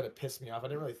actually does kind of piss me off. I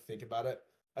didn't really think about it.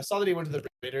 I saw that he went to the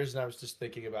Raiders, and I was just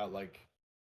thinking about, like,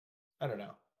 I don't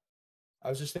know. I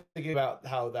was just thinking about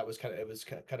how that was kind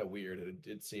of weird. It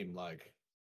did seem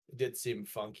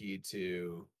funky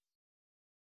to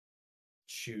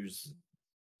choose.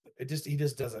 He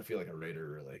just doesn't feel like a Raider,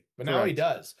 really. But now he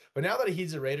does. But now that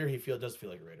he's a Raider, does feel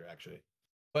like a Raider, actually.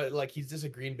 But like, he's just a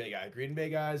Green Bay guy. Green Bay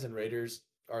guys and Raiders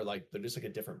are like, they're just like a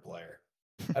different player.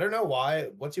 I don't know why.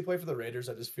 Once you play for the Raiders,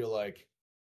 I just feel like,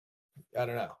 I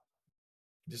don't know,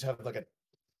 you just have like a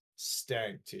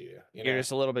stank to you. You're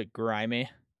just a little bit grimy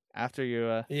after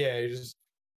you. Yeah,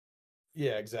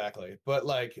 exactly. But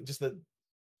like, just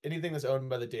anything that's owned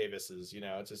by the Davises,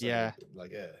 it's just Yeah.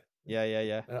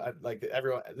 Yeah. Like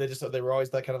everyone, they were always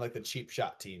that kind of like the cheap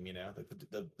shot team, like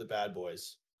the bad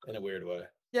boys in a weird way.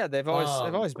 Yeah, they've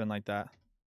always been like that.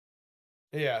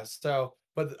 Yeah. So,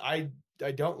 but I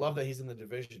don't love that he's in the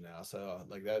division now. So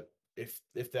like that,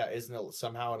 if that isn't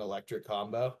somehow an electric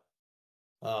combo,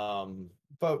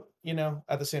 but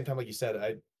at the same time, like you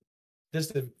said,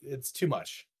 it's too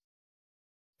much.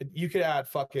 You could add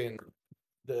fucking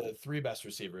the 3 best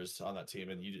receivers on that team,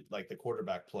 and you like the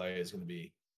quarterback play is going to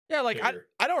be. Yeah, like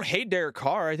I don't hate Derek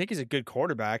Carr. I think he's a good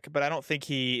quarterback, but I don't think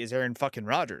he is Aaron fucking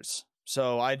Rodgers.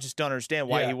 So I just don't understand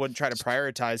why he wouldn't try to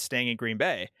prioritize staying in Green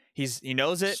Bay. He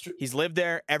knows it. He's lived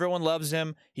there. Everyone loves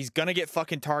him. He's gonna get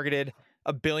fucking targeted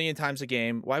a billion times a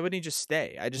game. Why wouldn't he just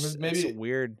stay? It's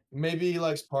weird. Maybe he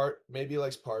likes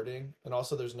partying, and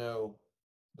also there's no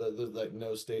like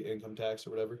no state income tax or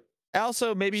whatever.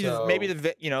 Also, maybe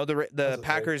the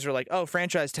Packers are like, oh,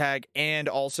 franchise tag, and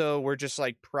also we're just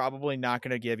like probably not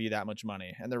going to give you that much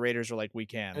money, and the Raiders are like, we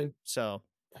can. And so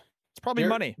it's probably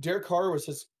money. Derek Carr was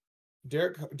his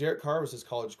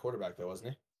college quarterback, though,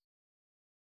 wasn't he?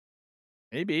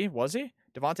 Maybe was he?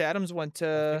 Devontae Adams went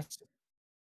to.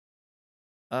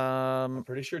 I'm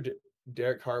pretty sure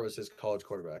Derek Carr was his college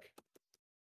quarterback.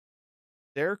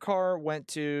 Derek Carr went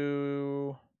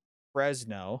to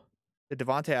Fresno. Did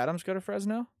Devontae Adams go to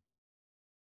Fresno?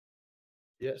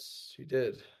 Yes, he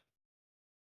did.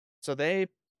 So did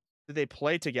they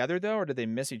play together though, or did they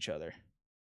miss each other?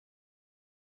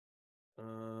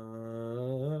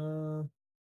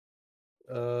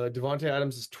 Devontae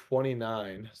Adams is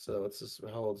 29, so it's just,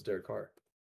 how old is Derek Carr?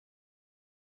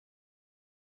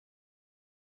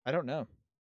 I don't know.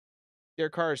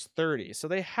 Derek Carr is 30, so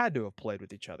they had to have played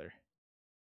with each other.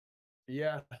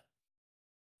 Yeah.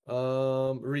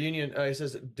 Reunion. It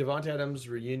says Devontae Adams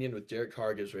reunion with Derek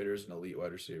Carr gives Raiders an elite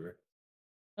wide receiver.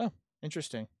 Oh,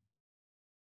 interesting.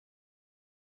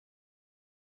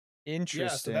 Yeah,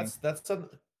 so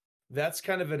that's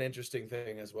kind of an interesting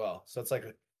thing as well. So it's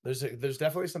like there's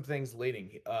definitely some things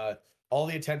leading. All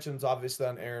the attention's obviously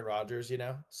on Aaron Rodgers,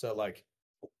 So like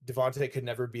Devontae could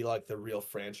never be like the real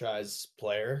franchise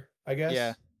player, I guess.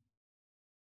 Yeah.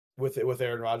 With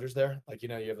Aaron Rodgers there, like you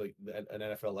have like an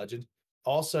NFL legend.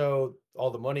 Also,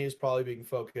 all the money is probably being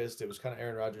focused. It was kind of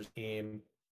Aaron Rodgers' team.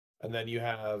 And then you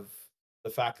have the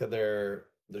fact that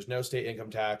there's no state income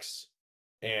tax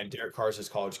and Derek Carr's his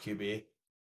college QB.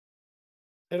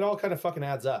 It all kind of fucking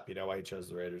adds up, why he chose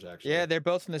the Raiders, actually. Yeah, they're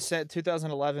both in the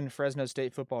 2011 Fresno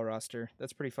State football roster.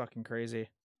 That's pretty fucking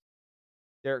crazy.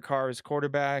 Derek Carr is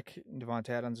quarterback. Devontae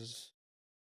Adams is...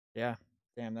 Yeah,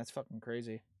 damn, that's fucking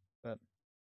crazy. But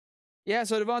yeah,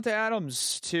 so Devontae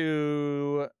Adams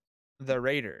to... the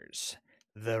Raiders.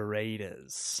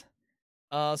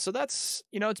 So that's,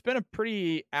 it's been a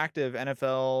pretty active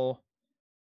NFL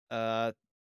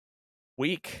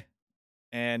week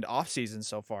and offseason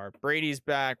so far. Brady's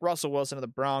back. Russell Wilson of the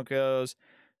Broncos.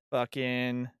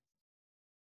 Fucking.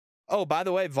 Oh, by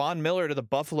the way, Von Miller to the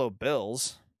Buffalo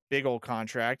Bills. Big old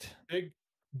contract.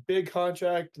 Big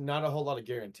contract, not a whole lot of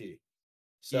guarantee.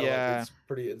 So Yeah. it's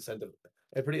pretty incentive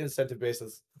based.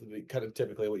 That's kind of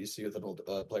typically what you see with an old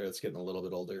player that's getting a little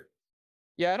bit older.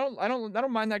 Yeah, I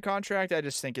don't mind that contract. I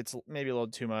just think it's maybe a little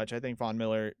too much. I think Von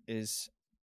Miller is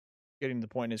getting to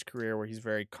the point in his career where he's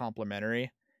very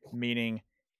complimentary, meaning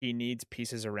he needs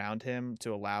pieces around him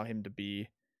to allow him to be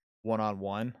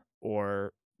one-on-one,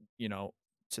 or,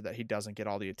 so that he doesn't get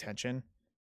all the attention.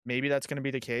 Maybe that's going to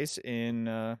be the case in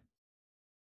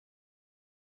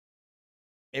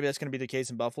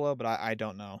Buffalo, but I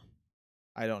don't know.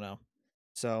 I don't know.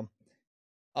 So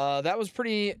that was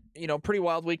pretty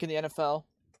wild week in the NFL.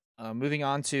 Moving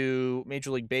on to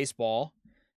Major League Baseball.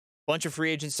 Bunch of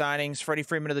free agent signings. Freddie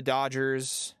Freeman to the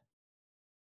Dodgers.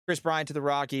 Chris Bryant to the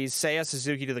Rockies. Seiya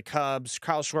Suzuki to the Cubs.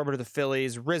 Kyle Schwarber to the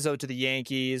Phillies. Rizzo to the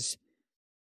Yankees.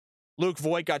 Luke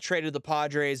Voigt got traded to the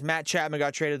Padres. Matt Chapman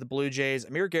got traded to the Blue Jays.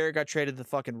 Amir Garrett got traded to the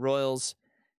fucking Royals.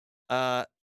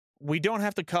 We don't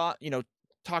have to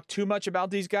talk too much about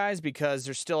these guys because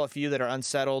there's still a few that are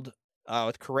unsettled.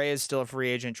 With Correa is still a free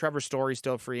agent. Trevor Story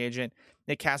still a free agent.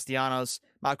 Nick Castellanos,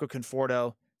 Michael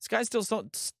Conforto.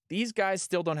 These guys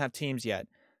still don't have teams yet.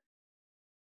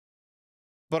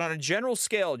 But on a general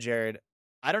scale, Jared,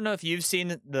 I don't know if you've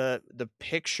seen the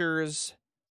pictures.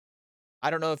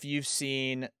 I don't know if you've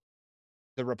seen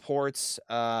the reports.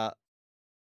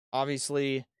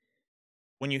 Obviously,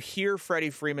 when you hear Freddie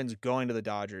Freeman's going to the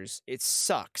Dodgers, it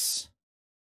sucks.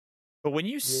 But when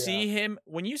you see him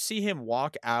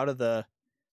walk out of the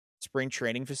spring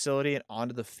training facility and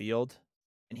onto the field,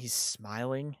 and he's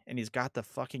smiling and he's got the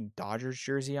fucking Dodgers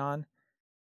jersey on,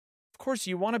 of course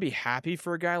you want to be happy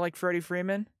for a guy like Freddie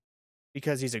Freeman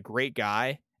because he's a great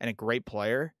guy and a great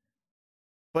player.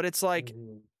 But it's like,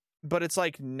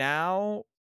 now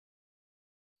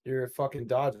you're a fucking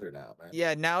Dodger now, man.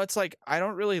 Yeah, now it's like I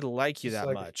don't really like you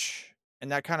that much,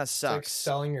 and that kind of sucks.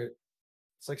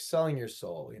 It's like selling your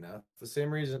soul, It's the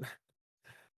same reason.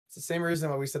 It's the same reason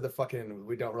why we said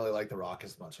we don't really like the Rock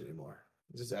as much anymore.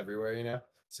 It's just everywhere,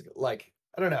 It's like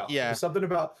I don't know. Yeah. There's something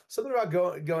about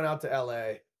going out to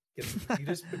LA. You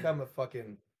just become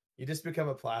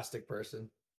a plastic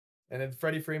person. And then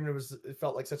Freddie Freeman it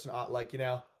felt like such an odd,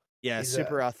 Yeah,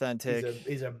 super authentic.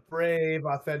 He's a brave,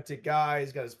 authentic guy.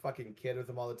 He's got his fucking kid with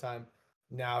him all the time.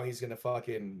 Now he's gonna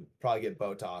fucking probably get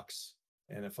Botox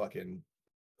and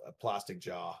a plastic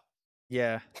jaw.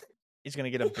 Yeah, he's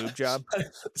gonna get a boob job.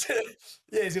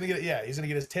 Yeah, he's gonna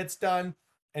get his tits done,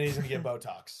 and he's gonna get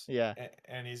Botox. Yeah,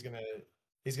 and he's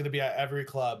gonna be at every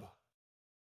club.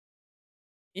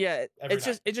 Yeah,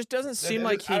 it just doesn't seem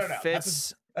like he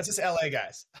fits. That's just LA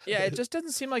guys. Yeah, it just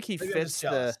doesn't seem like he fits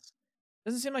the.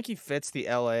 Doesn't seem like he fits the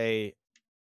LA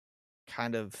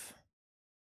kind of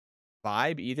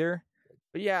vibe either.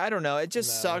 But yeah, I don't know. It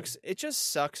just sucks. It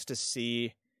just sucks to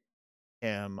see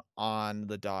him on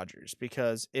the Dodgers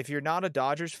because if you're not a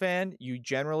Dodgers fan, you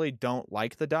generally don't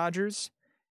like the Dodgers.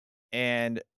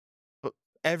 And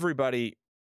everybody,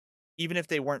 even if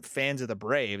they weren't fans of the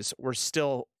Braves, were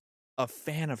still a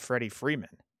fan of Freddie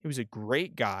Freeman. He was a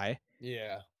great guy.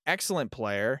 Yeah. Excellent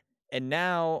player. And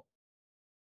now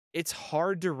it's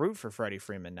hard to root for Freddie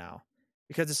Freeman now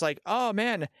because it's like, oh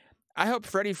man, I hope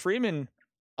Freddie Freeman,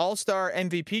 all-star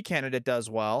MVP candidate, does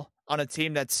well on a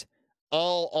team that's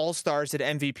all-stars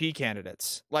and MVP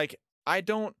candidates. Like, I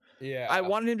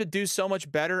wanted him to do so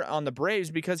much better on the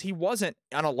Braves because he wasn't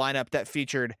on a lineup that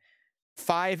featured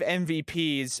 5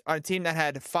 MVPs, on a team that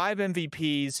had 5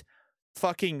 MVPs,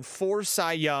 fucking 4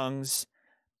 Cy Youngs,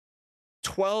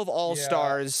 12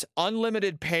 all-stars,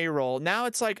 unlimited payroll. Now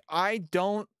it's like, I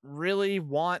don't really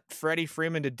want Freddie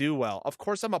Freeman to do well. Of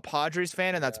course, I'm a Padres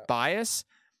fan, and that's bias,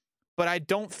 but I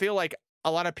don't feel like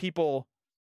a lot of people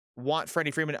want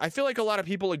Freddie Freeman. I feel like a lot of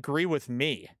people agree with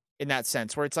me in that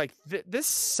sense, where it's like, this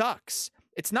sucks.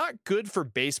 It's not good for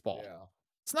baseball. Yeah.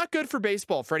 It's not good for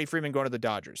baseball, Freddie Freeman going to the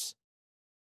Dodgers.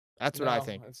 That's what I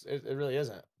think. It really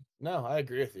isn't. No, I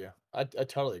agree with you. I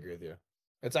totally agree with you.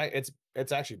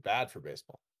 It's actually bad for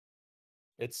baseball.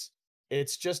 It's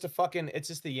just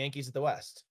it's the Yankees of the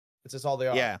West. It's just all they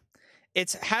are. Yeah.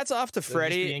 It's hats off to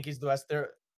Freddie. The Yankees of the West.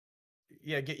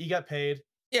 You got paid.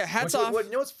 Yeah, hats off.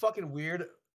 You know what's fucking weird?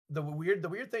 The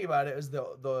weird thing about it is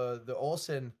the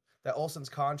Olsen's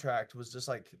contract was just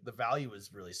like the value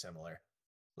was really similar.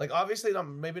 Like obviously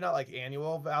maybe not like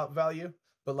annual value,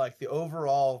 but like the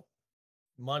overall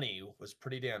money was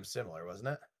pretty damn similar, wasn't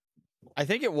it? I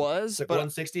think it was, It's like but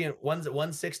 160 and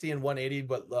 160 and 180,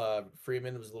 but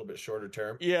Freeman was a little bit shorter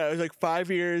term. yeah, it was like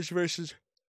 5 years versus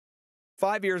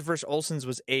Olsen's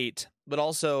was 8. But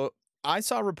also, I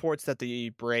saw reports that the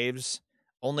Braves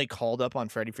only called up on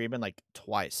Freddie Freeman like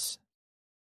twice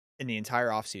in the entire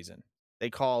offseason. They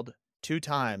called 2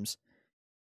 times.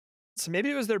 So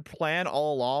maybe it was their plan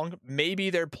all along. Maybe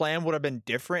their plan would have been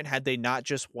different had they not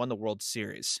just won the World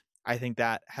Series. I think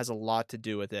that has a lot to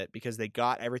do with it because they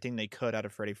got everything they could out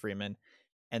of Freddie Freeman,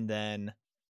 and then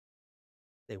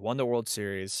they won the World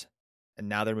Series, and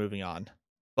now they're moving on.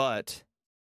 But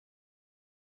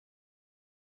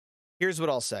here's what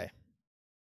I'll say.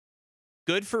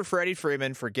 Good for Freddie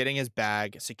Freeman for getting his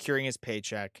bag, securing his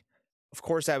paycheck. Of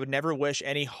course, I would never wish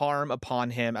any harm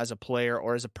upon him as a player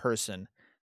or as a person,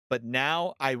 but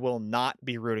now I will not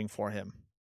be rooting for him.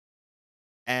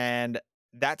 And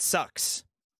that sucks.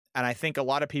 And I think a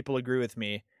lot of people agree with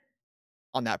me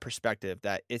on that perspective,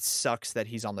 that it sucks that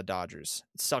he's on the Dodgers.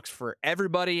 It sucks for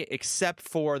everybody except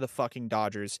for the fucking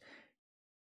Dodgers.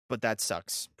 But that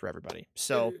sucks for everybody.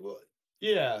 So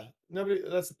yeah, nobody.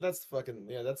 That's fucking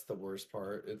yeah. That's the worst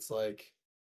part. It's like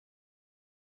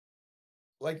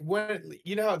when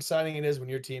you know how exciting it is when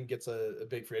your team gets a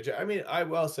big free agent. I mean, I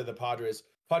will say the Padres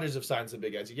have signed some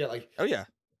big guys. You get like, oh yeah,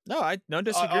 no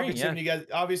disagreeing. Obviously, Yeah, when you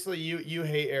guys you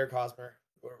hate Eric Hosmer,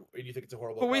 or you think it's a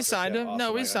horrible. but we signed him.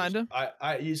 No, we signed him.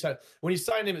 You signed when you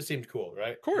signed him. It seemed cool,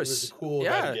 right? Of course, it was a cool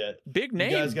guy to get. Big name.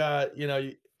 You guys got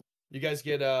you guys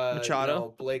get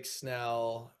Machado, Blake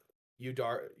Snell. You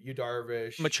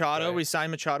Darvish, Machado. Right? We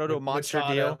signed Machado to a monster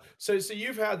deal. So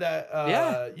you've had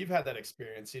that. You've had that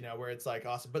experience, where it's like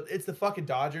awesome. But it's the fucking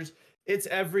Dodgers. It's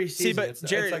every season.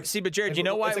 But Jared, you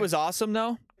know why it was awesome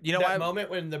though? You know that moment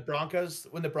when the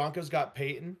Broncos got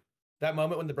Peyton. That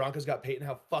moment when the Broncos got Peyton,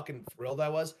 how fucking thrilled I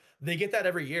was. They get that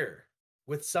every year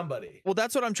with somebody. Well,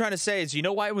 that's what I'm trying to say. Is you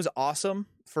know why it was awesome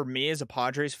for me as a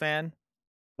Padres fan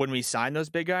when we signed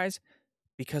those big guys?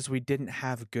 Because we didn't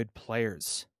have good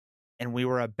players. And we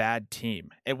were a bad team.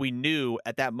 And we knew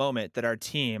at that moment that our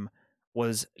team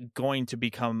was going to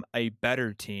become a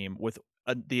better team with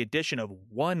the addition of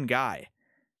one guy.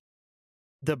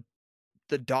 The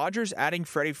Dodgers adding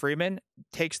Freddie Freeman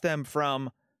takes them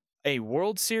from a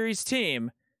World Series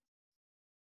team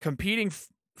competing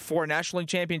for a National League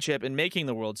championship and making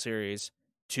the World Series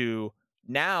to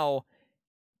now,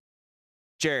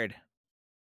 Jared,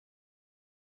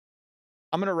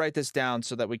 I'm going to write this down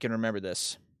so that we can remember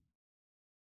this.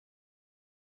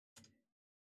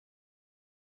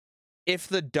 If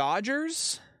the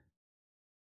Dodgers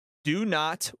do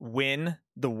not win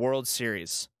the World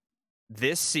Series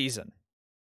this season,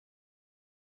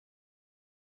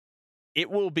 it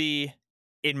will be,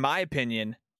 in my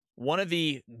opinion, one of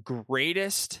the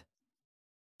greatest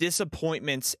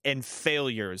disappointments and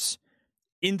failures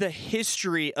in the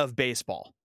history of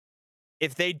baseball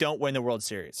if they don't win the World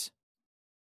Series.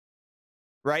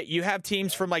 Right? You have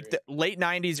teams from like the late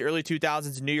 90s, early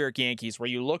 2000s New York Yankees where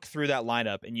you look through that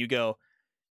lineup and you go,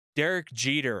 Derek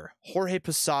Jeter, Jorge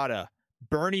Posada,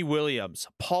 Bernie Williams,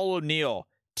 Paul O'Neill,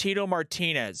 Tito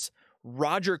Martinez,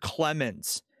 Roger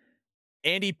Clemens,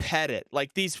 Andy Pettit,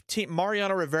 like these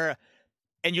Mariano Rivera.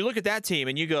 And you look at that team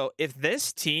and you go, if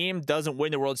this team doesn't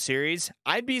win the World Series,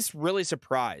 I'd be really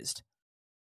surprised.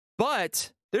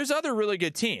 But there's other really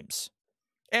good teams.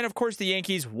 And of course, the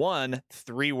Yankees won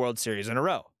 3 World Series in a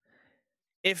row.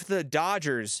 If the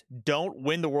Dodgers don't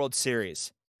win the World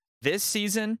Series this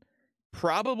season,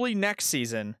 probably next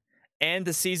season, and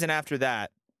the season after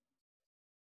that,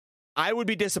 I would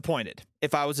be disappointed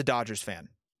if I was a Dodgers fan.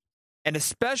 And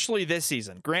especially this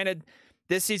season. Granted,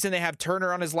 this season they have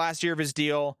Turner on his last year of his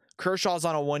deal, Kershaw's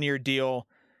on a 1-year deal,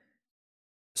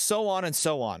 so on and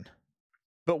so on.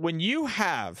 But when you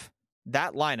have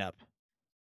that lineup,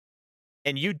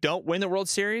 and you don't win the World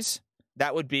Series,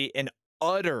 that would be an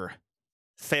utter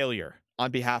failure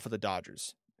on behalf of the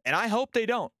Dodgers. And I hope they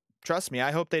don't. Trust me, I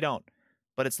hope they don't.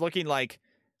 But it's looking like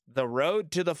the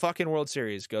road to the fucking World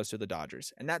Series goes to the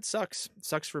Dodgers. And that sucks. It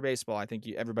sucks for baseball. I think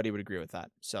everybody would agree with that.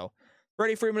 So,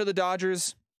 Freddie Freeman of the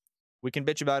Dodgers, we can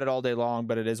bitch about it all day long,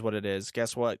 but it is what it is.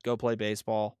 Guess what? Go play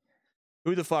baseball.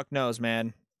 Who the fuck knows,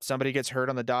 man? Somebody gets hurt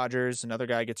on the Dodgers, another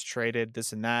guy gets traded,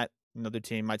 this and that. Another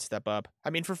team might step up.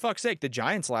 I mean, for fuck's sake, the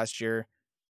Giants last year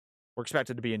were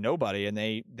expected to be a nobody, and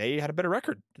they had a better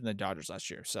record than the Dodgers last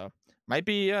year. So might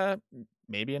be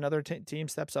maybe another team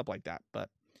steps up like that. But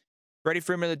Freddie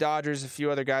Freeman of the Dodgers, a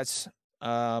few other guys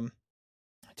to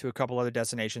a couple other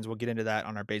destinations. We'll get into that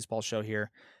on our baseball show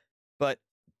here. But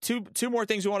two more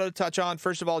things we wanted to touch on.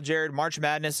 First of all, Jared, March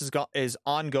Madness is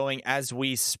ongoing as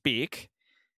we speak.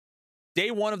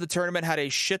 Day one of the tournament had a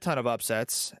shit ton of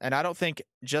upsets, and I don't think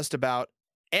just about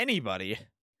anybody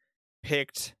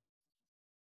picked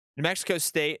New Mexico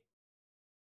State.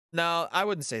 No, I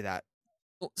wouldn't say that.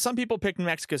 Some people picked New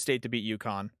Mexico State to beat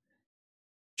UConn.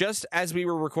 Just as we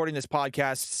were recording this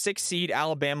podcast, 6 seed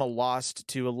Alabama lost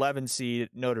to 11 seed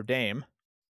Notre Dame.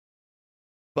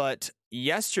 But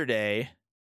yesterday,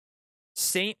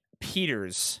 St.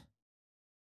 Peter's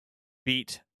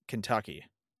beat Kentucky,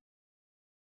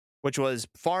 which was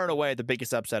far and away the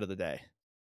biggest upset of the day.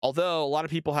 Although a lot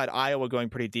of people had Iowa going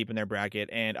pretty deep in their bracket,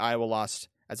 and Iowa lost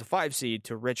as a 5 seed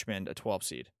to Richmond, a 12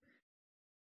 seed.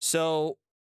 So,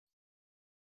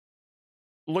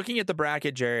 looking at the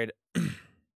bracket, Jared,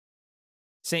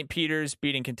 St. Peter's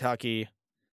beating Kentucky,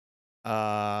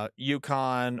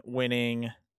 UConn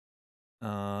winning,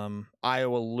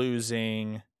 Iowa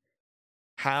losing.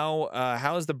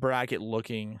 How is the bracket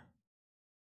looking?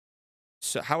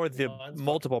 So how are the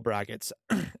multiple brackets?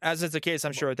 As is the case,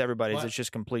 I'm sure with everybody's, it's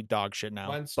just complete dog shit now.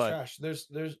 Mine's trash. There's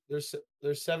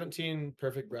 17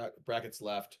 perfect brackets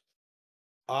left.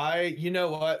 You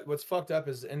know what's fucked up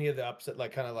is any of the upset,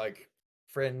 like kind of like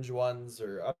fringe ones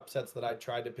or upsets that I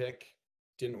tried to pick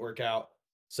didn't work out.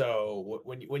 So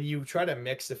when you try to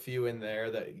mix a few in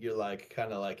there that you're like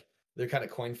kind of like they're kind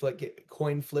of coin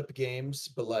flip games,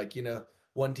 but like, you know,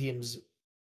 one team's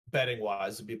betting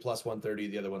wise would be plus 130,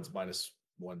 the other one's minus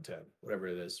 110, whatever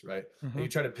it is, right? Mm-hmm. And you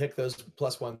try to pick those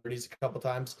plus 130s a couple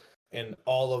times, and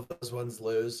all of those ones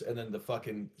lose, and then the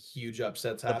fucking huge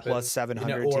upsets happen. Plus 700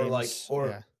 you know, or teams.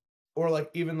 Or like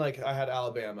even like I had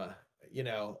Alabama, you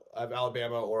know, I have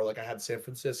Alabama, or like I had San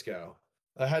Francisco.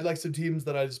 I had like some teams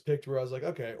that I just picked where I was like,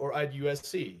 okay, or I had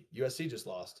USC. USC just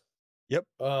lost. Yep.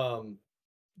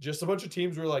 Just a bunch of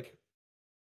teams were like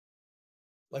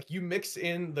you mix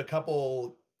in the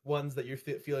couple ones that you're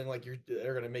feeling like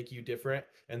they're going to make you different,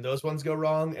 and those ones go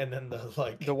wrong, and then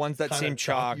the ones that seem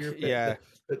chalk, the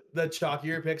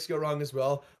chalkier picks go wrong as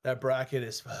well. That bracket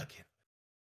is fucking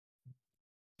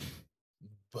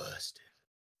busted.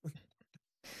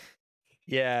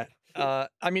 Yeah.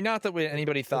 I mean, not that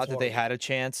anybody thought that they had a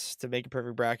chance to make a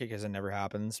perfect bracket, because it never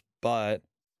happens, but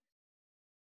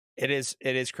it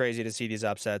is crazy to see these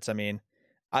upsets. I mean,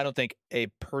 I don't think a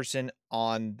person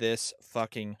on this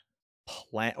fucking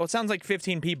planet, well, it sounds like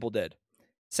 15 people did.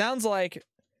 Sounds like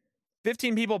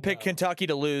 15 people picked Kentucky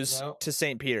to lose to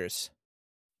St. Peter's.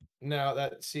 No,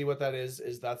 what that is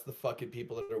that's the fucking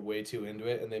people that are way too into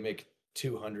it, and they make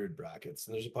 200 brackets,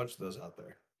 and there's a bunch of those out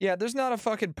there. Yeah, there's not a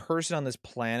fucking person on this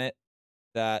planet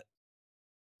that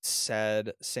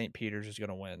said St. Peter's is going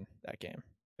to win that game.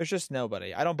 There's just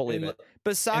nobody. I don't believe it.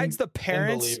 Besides the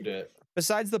parents,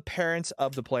 besides the parents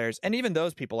of the players, and even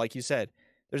those people, like you said,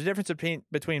 there's a difference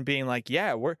between being like,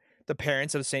 yeah, we're the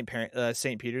parents of St.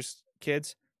 Peter's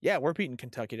kids. Yeah, we're beating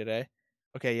Kentucky today.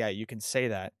 Okay, yeah, you can say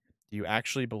that. Do you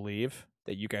actually believe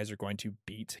that you guys are going to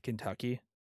beat Kentucky?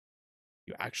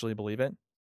 You actually believe it?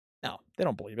 No, they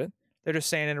don't believe it. They're just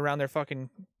saying it around their fucking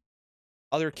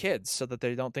other kids so that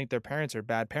they don't think their parents are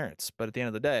bad parents. But at the end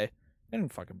of the day, they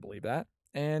didn't fucking believe that,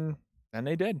 and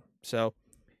they did. So,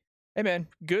 hey man,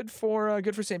 good for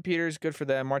St. Peter's, good for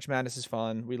them. March Madness is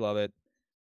fun. We love it.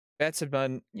 Bets have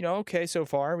been, okay so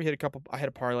far. We hit a couple. I hit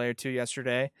a parlay or two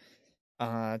yesterday.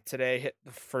 Today hit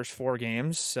the first 4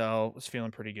 games, so I was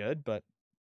feeling pretty good. But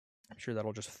I'm sure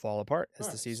that'll just fall apart as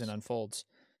the season unfolds.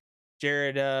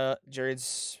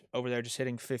 Jared's over there just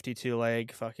hitting 52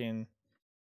 leg fucking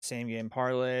same game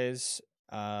parlays.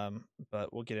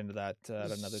 But we'll get into that at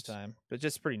another time. But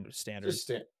just pretty standard.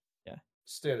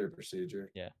 Standard procedure.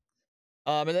 Yeah.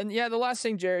 And then the last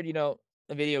thing, Jared, a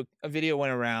video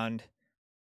went around.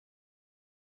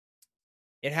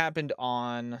 It happened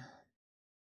on, let's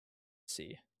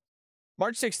see,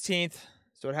 March 16th.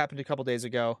 So it happened a couple days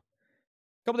ago.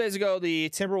 The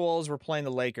Timberwolves were playing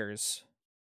the Lakers.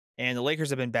 And the Lakers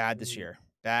have been bad this year.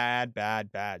 Bad.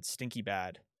 Stinky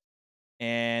bad.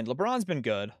 And LeBron's been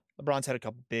good. LeBron's had a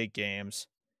couple big games.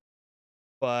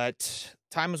 But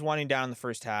time was winding down in the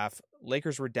first half.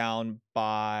 Lakers were down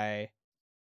by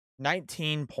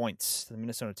 19 points to the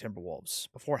Minnesota Timberwolves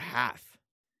before half.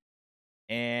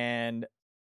 And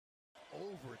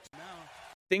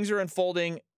things are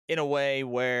unfolding in a way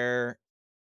where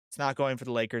it's not going for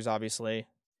the Lakers, obviously.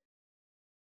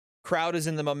 Crowd is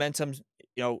in the momentum.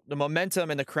 The momentum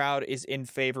and the crowd is in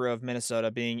favor of Minnesota,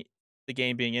 being the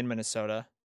game being in Minnesota.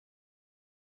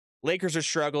 Lakers are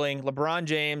struggling. LeBron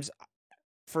James,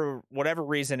 for whatever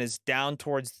reason, is down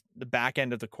towards the back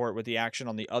end of the court with the action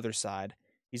on the other side.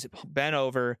 He's bent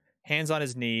over, hands on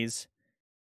his knees,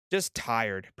 just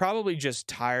tired. Probably just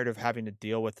tired of having to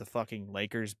deal with the fucking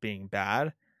Lakers being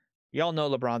bad. We all know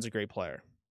LeBron's a great player.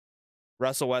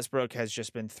 Russell Westbrook has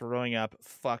just been throwing up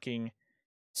fucking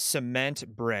cement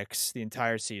bricks the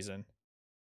entire season.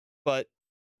 But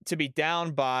to be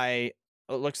down by,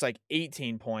 it looks like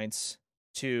 18 points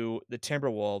to the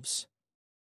Timberwolves,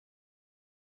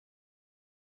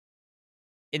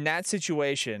 in that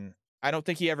situation, I don't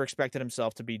think he ever expected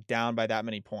himself to be down by that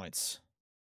many points.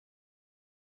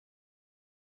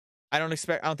 I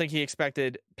don't think he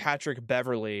expected Patrick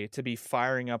Beverley to be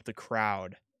firing up the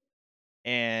crowd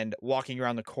and walking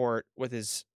around the court with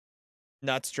his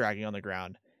nuts dragging on the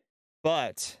ground.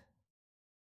 But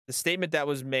the statement that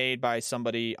was made by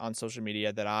somebody on social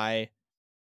media that I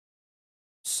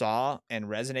saw and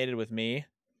resonated with me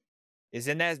is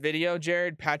in that video,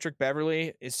 Jared, Patrick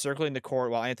Beverley is circling the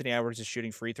court while Anthony Edwards is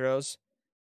shooting free throws.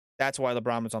 That's why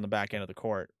LeBron was on the back end of the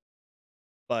court.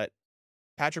 But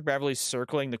Patrick Beverley's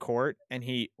circling the court, and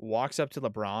he walks up to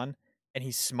LeBron, and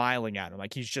he's smiling at him.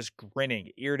 Like, he's just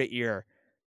grinning ear to ear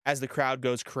as the crowd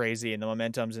goes crazy and the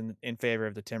momentum's in favor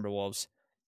of the Timberwolves.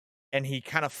 And he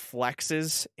kind of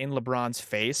flexes in LeBron's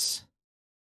face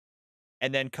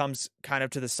and then comes kind of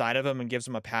to the side of him and gives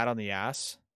him a pat on the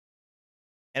ass.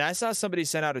 And I saw somebody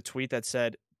send out a tweet that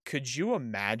said, could you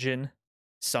imagine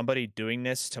somebody doing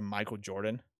this to Michael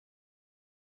Jordan?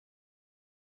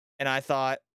 And I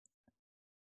thought,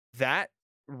 that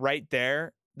right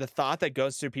there, the thought that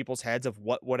goes through people's heads of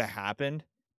what would have happened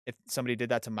if somebody did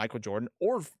that to Michael Jordan,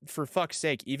 or for fuck's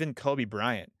sake, even Kobe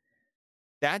Bryant,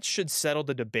 that should settle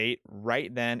the debate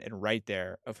right then and right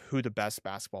there of who the best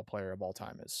basketball player of all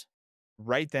time is.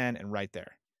 Right then and right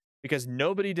there. Because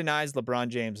nobody denies LeBron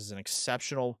James is an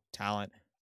exceptional talent,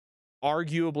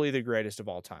 arguably the greatest of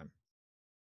all time.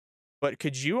 But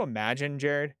could you imagine,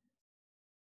 Jared,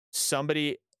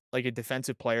 somebody like a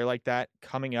defensive player like that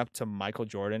coming up to Michael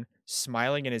Jordan,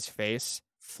 smiling in his face,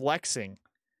 flexing,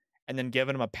 and then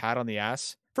giving him a pat on the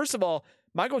ass? First of all,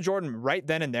 Michael Jordan right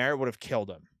then and there would have killed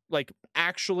him. Like,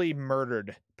 actually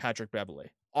murdered Patrick Beverley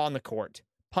on the court.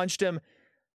 Punched him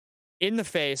in the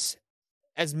face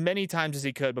as many times as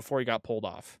he could before he got pulled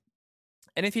off.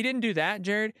 And if he didn't do that,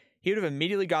 Jared, he would have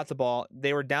immediately got the ball.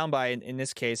 They were down by, in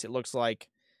this case, it looks like,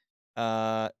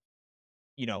 like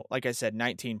I said,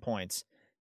 19 points.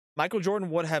 Michael Jordan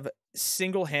would have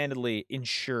single-handedly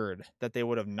ensured that they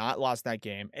would have not lost that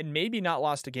game and maybe not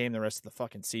lost a game the rest of the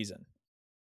fucking season.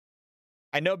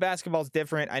 I know basketball's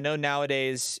different. I know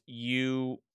nowadays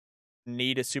you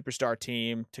need a superstar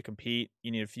team to compete.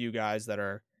 You need a few guys that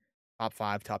are top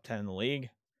 5, top 10 in the league.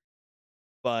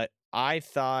 But I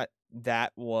thought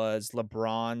that was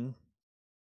LeBron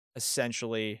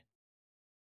essentially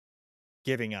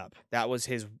giving up. That was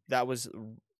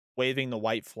waving the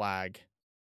white flag.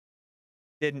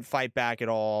 Didn't fight back at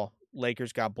all.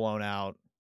 Lakers got blown out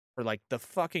for like the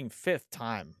fucking 5th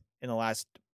time in the last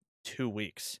 2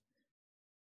 weeks.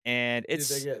 And it's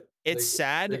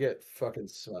sad. They get fucking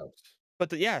smoked.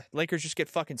 But Lakers just get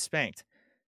fucking spanked.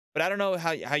 But I don't know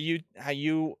how you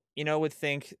would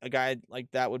think a guy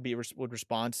like that would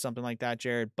respond to something like that,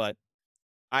 Jared. But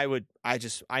I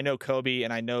know Kobe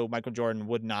and I know Michael Jordan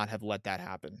would not have let that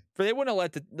happen. They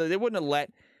wouldn't have let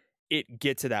it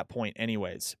get to that point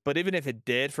anyways. But even if it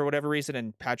did, for whatever reason,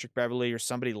 and Patrick Beverley or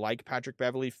somebody like Patrick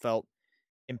Beverley felt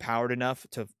empowered enough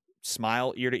to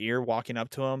smile ear to ear, walking up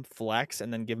to him, flex,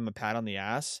 and then give him a pat on the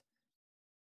ass.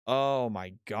 Oh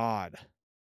my God.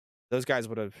 Those guys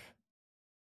would have,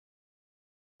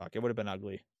 it would have been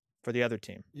ugly for the other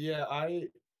team. Yeah, I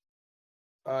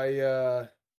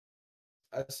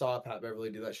saw Pat Beverley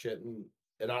do that shit,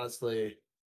 and honestly,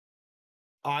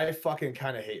 I fucking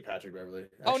kind of hate Patrick Beverley.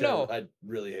 Actually, no, I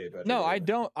really hate Patrick. No,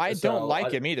 Beverley. I don't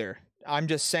like him either. I'm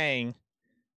just saying,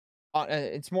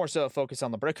 it's more so a focus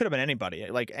on LeBron. It could have been anybody.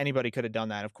 Like, anybody could have done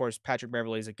that. Of course, Patrick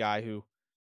Beverley is a guy who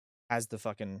has the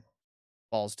fucking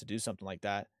balls to do something like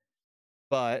that.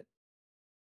 But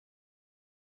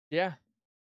yeah.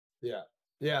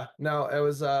 No, it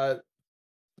was.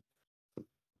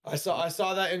 I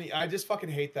saw that, and I just fucking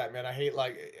hate that, man. I hate,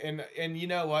 like, and you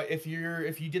know what? If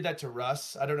you did that to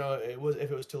Russ, I don't know if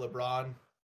it was to LeBron.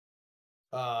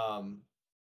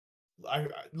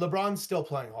 LeBron's still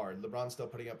playing hard. LeBron's still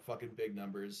putting up fucking big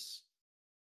numbers.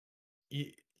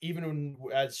 Even when,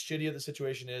 as shitty as the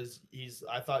situation is,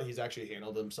 I thought he's actually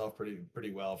handled himself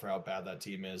pretty well for how bad that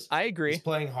team is. I agree. He's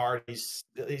playing hard. He's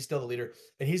still the leader,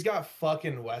 and he's got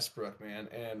fucking Westbrook, man,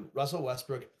 and Russell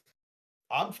Westbrook.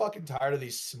 I'm fucking tired of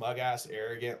these smug ass,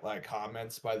 arrogant like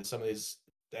comments by some of these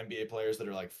NBA players that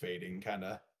are like fading, kind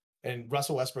of. And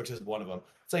Russell Westbrook is one of them.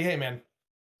 It's like, hey man,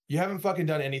 you haven't fucking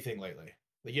done anything lately.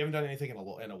 Like, you haven't done anything in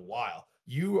a while.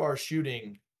 You are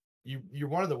shooting. You're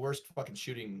one of the worst fucking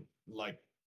shooting like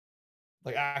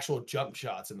actual jump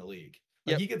shots in the league.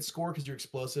 Like, Yep. he can score because you're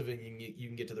explosive and you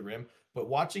can get to the rim. But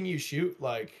watching you shoot,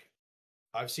 like,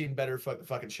 I've seen better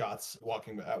fucking shots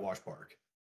walking at Wash Park.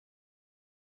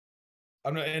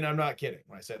 I'm not kidding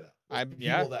when I say that. Like,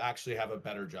 Yeah. people that actually have a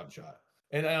better jump shot.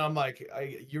 And I'm like,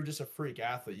 you're just a freak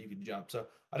athlete. You can jump. So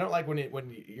I don't like when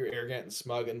you're arrogant and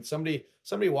smug. And somebody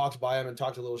walks by him and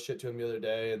talked a little shit to him the other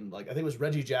day. And like, I think it was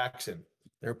Reggie Jackson.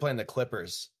 They were playing the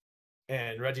Clippers,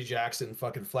 and Reggie Jackson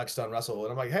fucking flexed on Russell.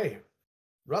 And I'm like, hey,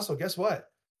 Russell, guess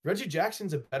what? Reggie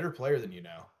Jackson's a better player than you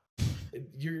now.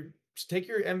 Take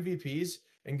your MVPs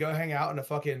and go hang out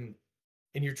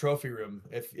in your trophy room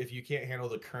if you can't handle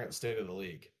the current state of the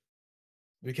league.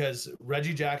 Because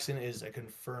Reggie Jackson is a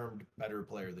confirmed better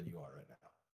player than you are right now.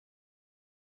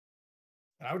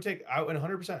 And I would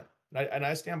 100%. And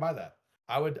I stand by that.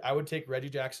 I would take Reggie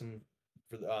Jackson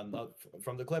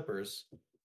from the Clippers.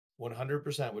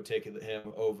 100% would take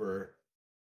him over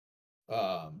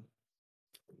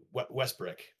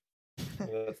Westbrook.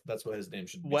 That's what his name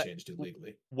should be changed to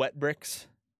legally. Wet bricks.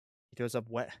 He throws up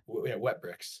wet. Yeah, wet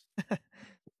bricks.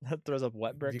 That throws up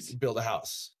wet bricks. You build a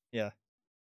house. Yeah.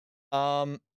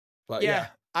 But yeah.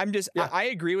 I'm just. Yeah. I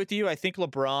agree with you. I think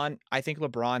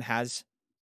LeBron has.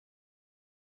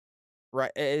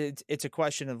 Right. It's a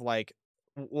question of like,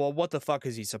 well, what the fuck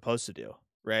is he supposed to do?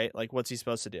 Right. Like, what's he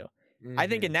supposed to do? Mm-hmm. I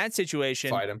think in that situation,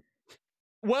 fight him.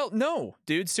 Well, no,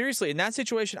 dude. Seriously, in that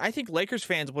situation, I think Lakers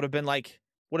fans would have been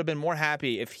more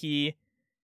happy if he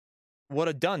would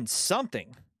have done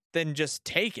something than just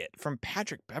take it from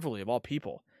Patrick Beverley of all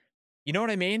people. You know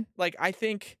what I mean? Like, I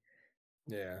think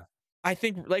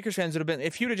Lakers fans would have been,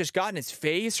 if he would have just gotten his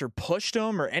face or pushed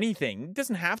him or anything. He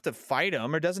doesn't have to fight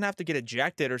him or doesn't have to get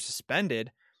ejected or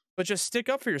suspended, but just stick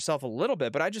up for yourself a little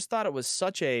bit. But I just thought it was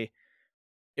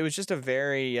just a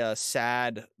very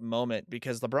sad moment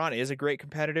because LeBron is a great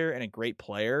competitor and a great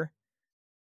player,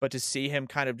 but to see him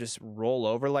kind of just roll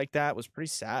over like that was pretty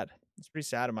sad. It's pretty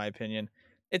sad in my opinion.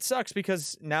 It sucks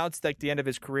because now it's like the end of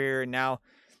his career, and now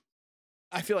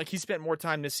I feel like he spent more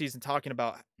time this season talking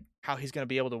about how he's going to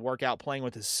be able to work out playing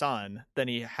with his son than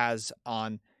he has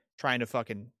on trying to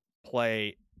fucking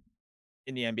play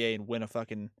in the NBA and win a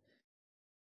fucking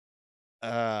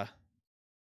a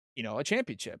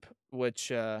championship,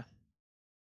 which I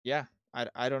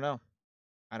don't know.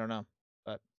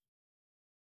 But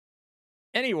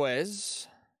anyways,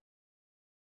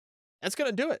 that's going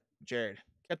to do it, Jared.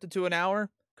 Kept it to an hour,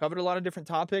 covered a lot of different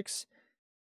topics.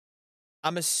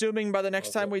 I'm assuming by the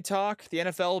next time we talk, the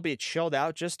NFL will be chilled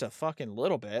out just a fucking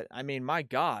little bit. I mean, my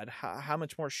God, how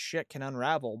much more shit can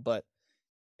unravel? But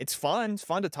it's fun. It's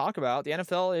fun to talk about. The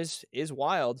NFL is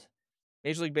wild.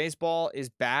 Major League Baseball is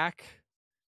back.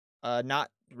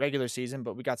 Not regular season,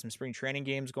 but we got some spring training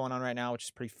games going on right now, which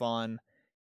is pretty fun.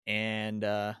 And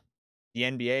the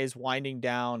NBA is winding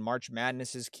down. March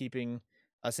Madness is keeping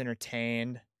us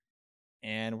entertained.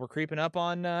 And we're creeping up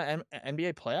on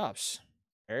NBA playoffs.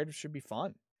 It should be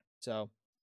fun. So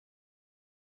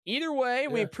either way,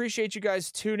 we appreciate you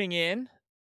guys tuning in.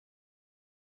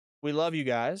 We love you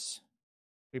guys.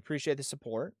 We appreciate the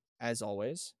support, as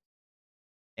always.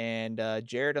 And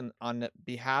Jared, on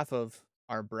behalf of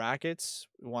our brackets,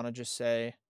 we want to just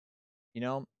say,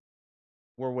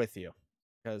 we're with you.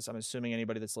 Because I'm assuming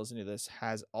anybody that's listening to this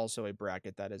has also a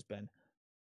bracket that has been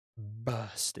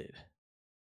busted.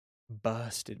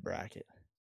 Busted bracket.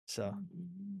 So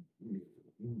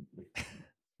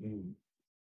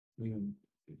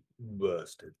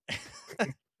busted.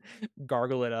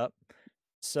 Gargle it up.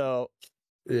 So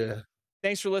yeah.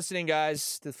 Thanks for listening,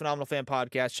 guys, to the Phenomenal Fan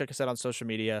Podcast. Check us out on social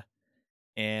media.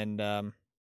 And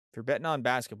if you're betting on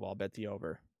basketball, bet the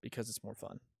over because it's more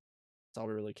fun. That's all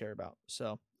we really care about.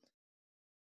 So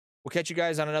we'll catch you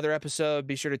guys on another episode.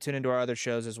 Be sure to tune into our other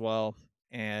shows as well.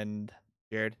 And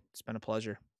Jared, it's been a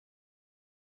pleasure.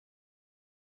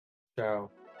 Ciao.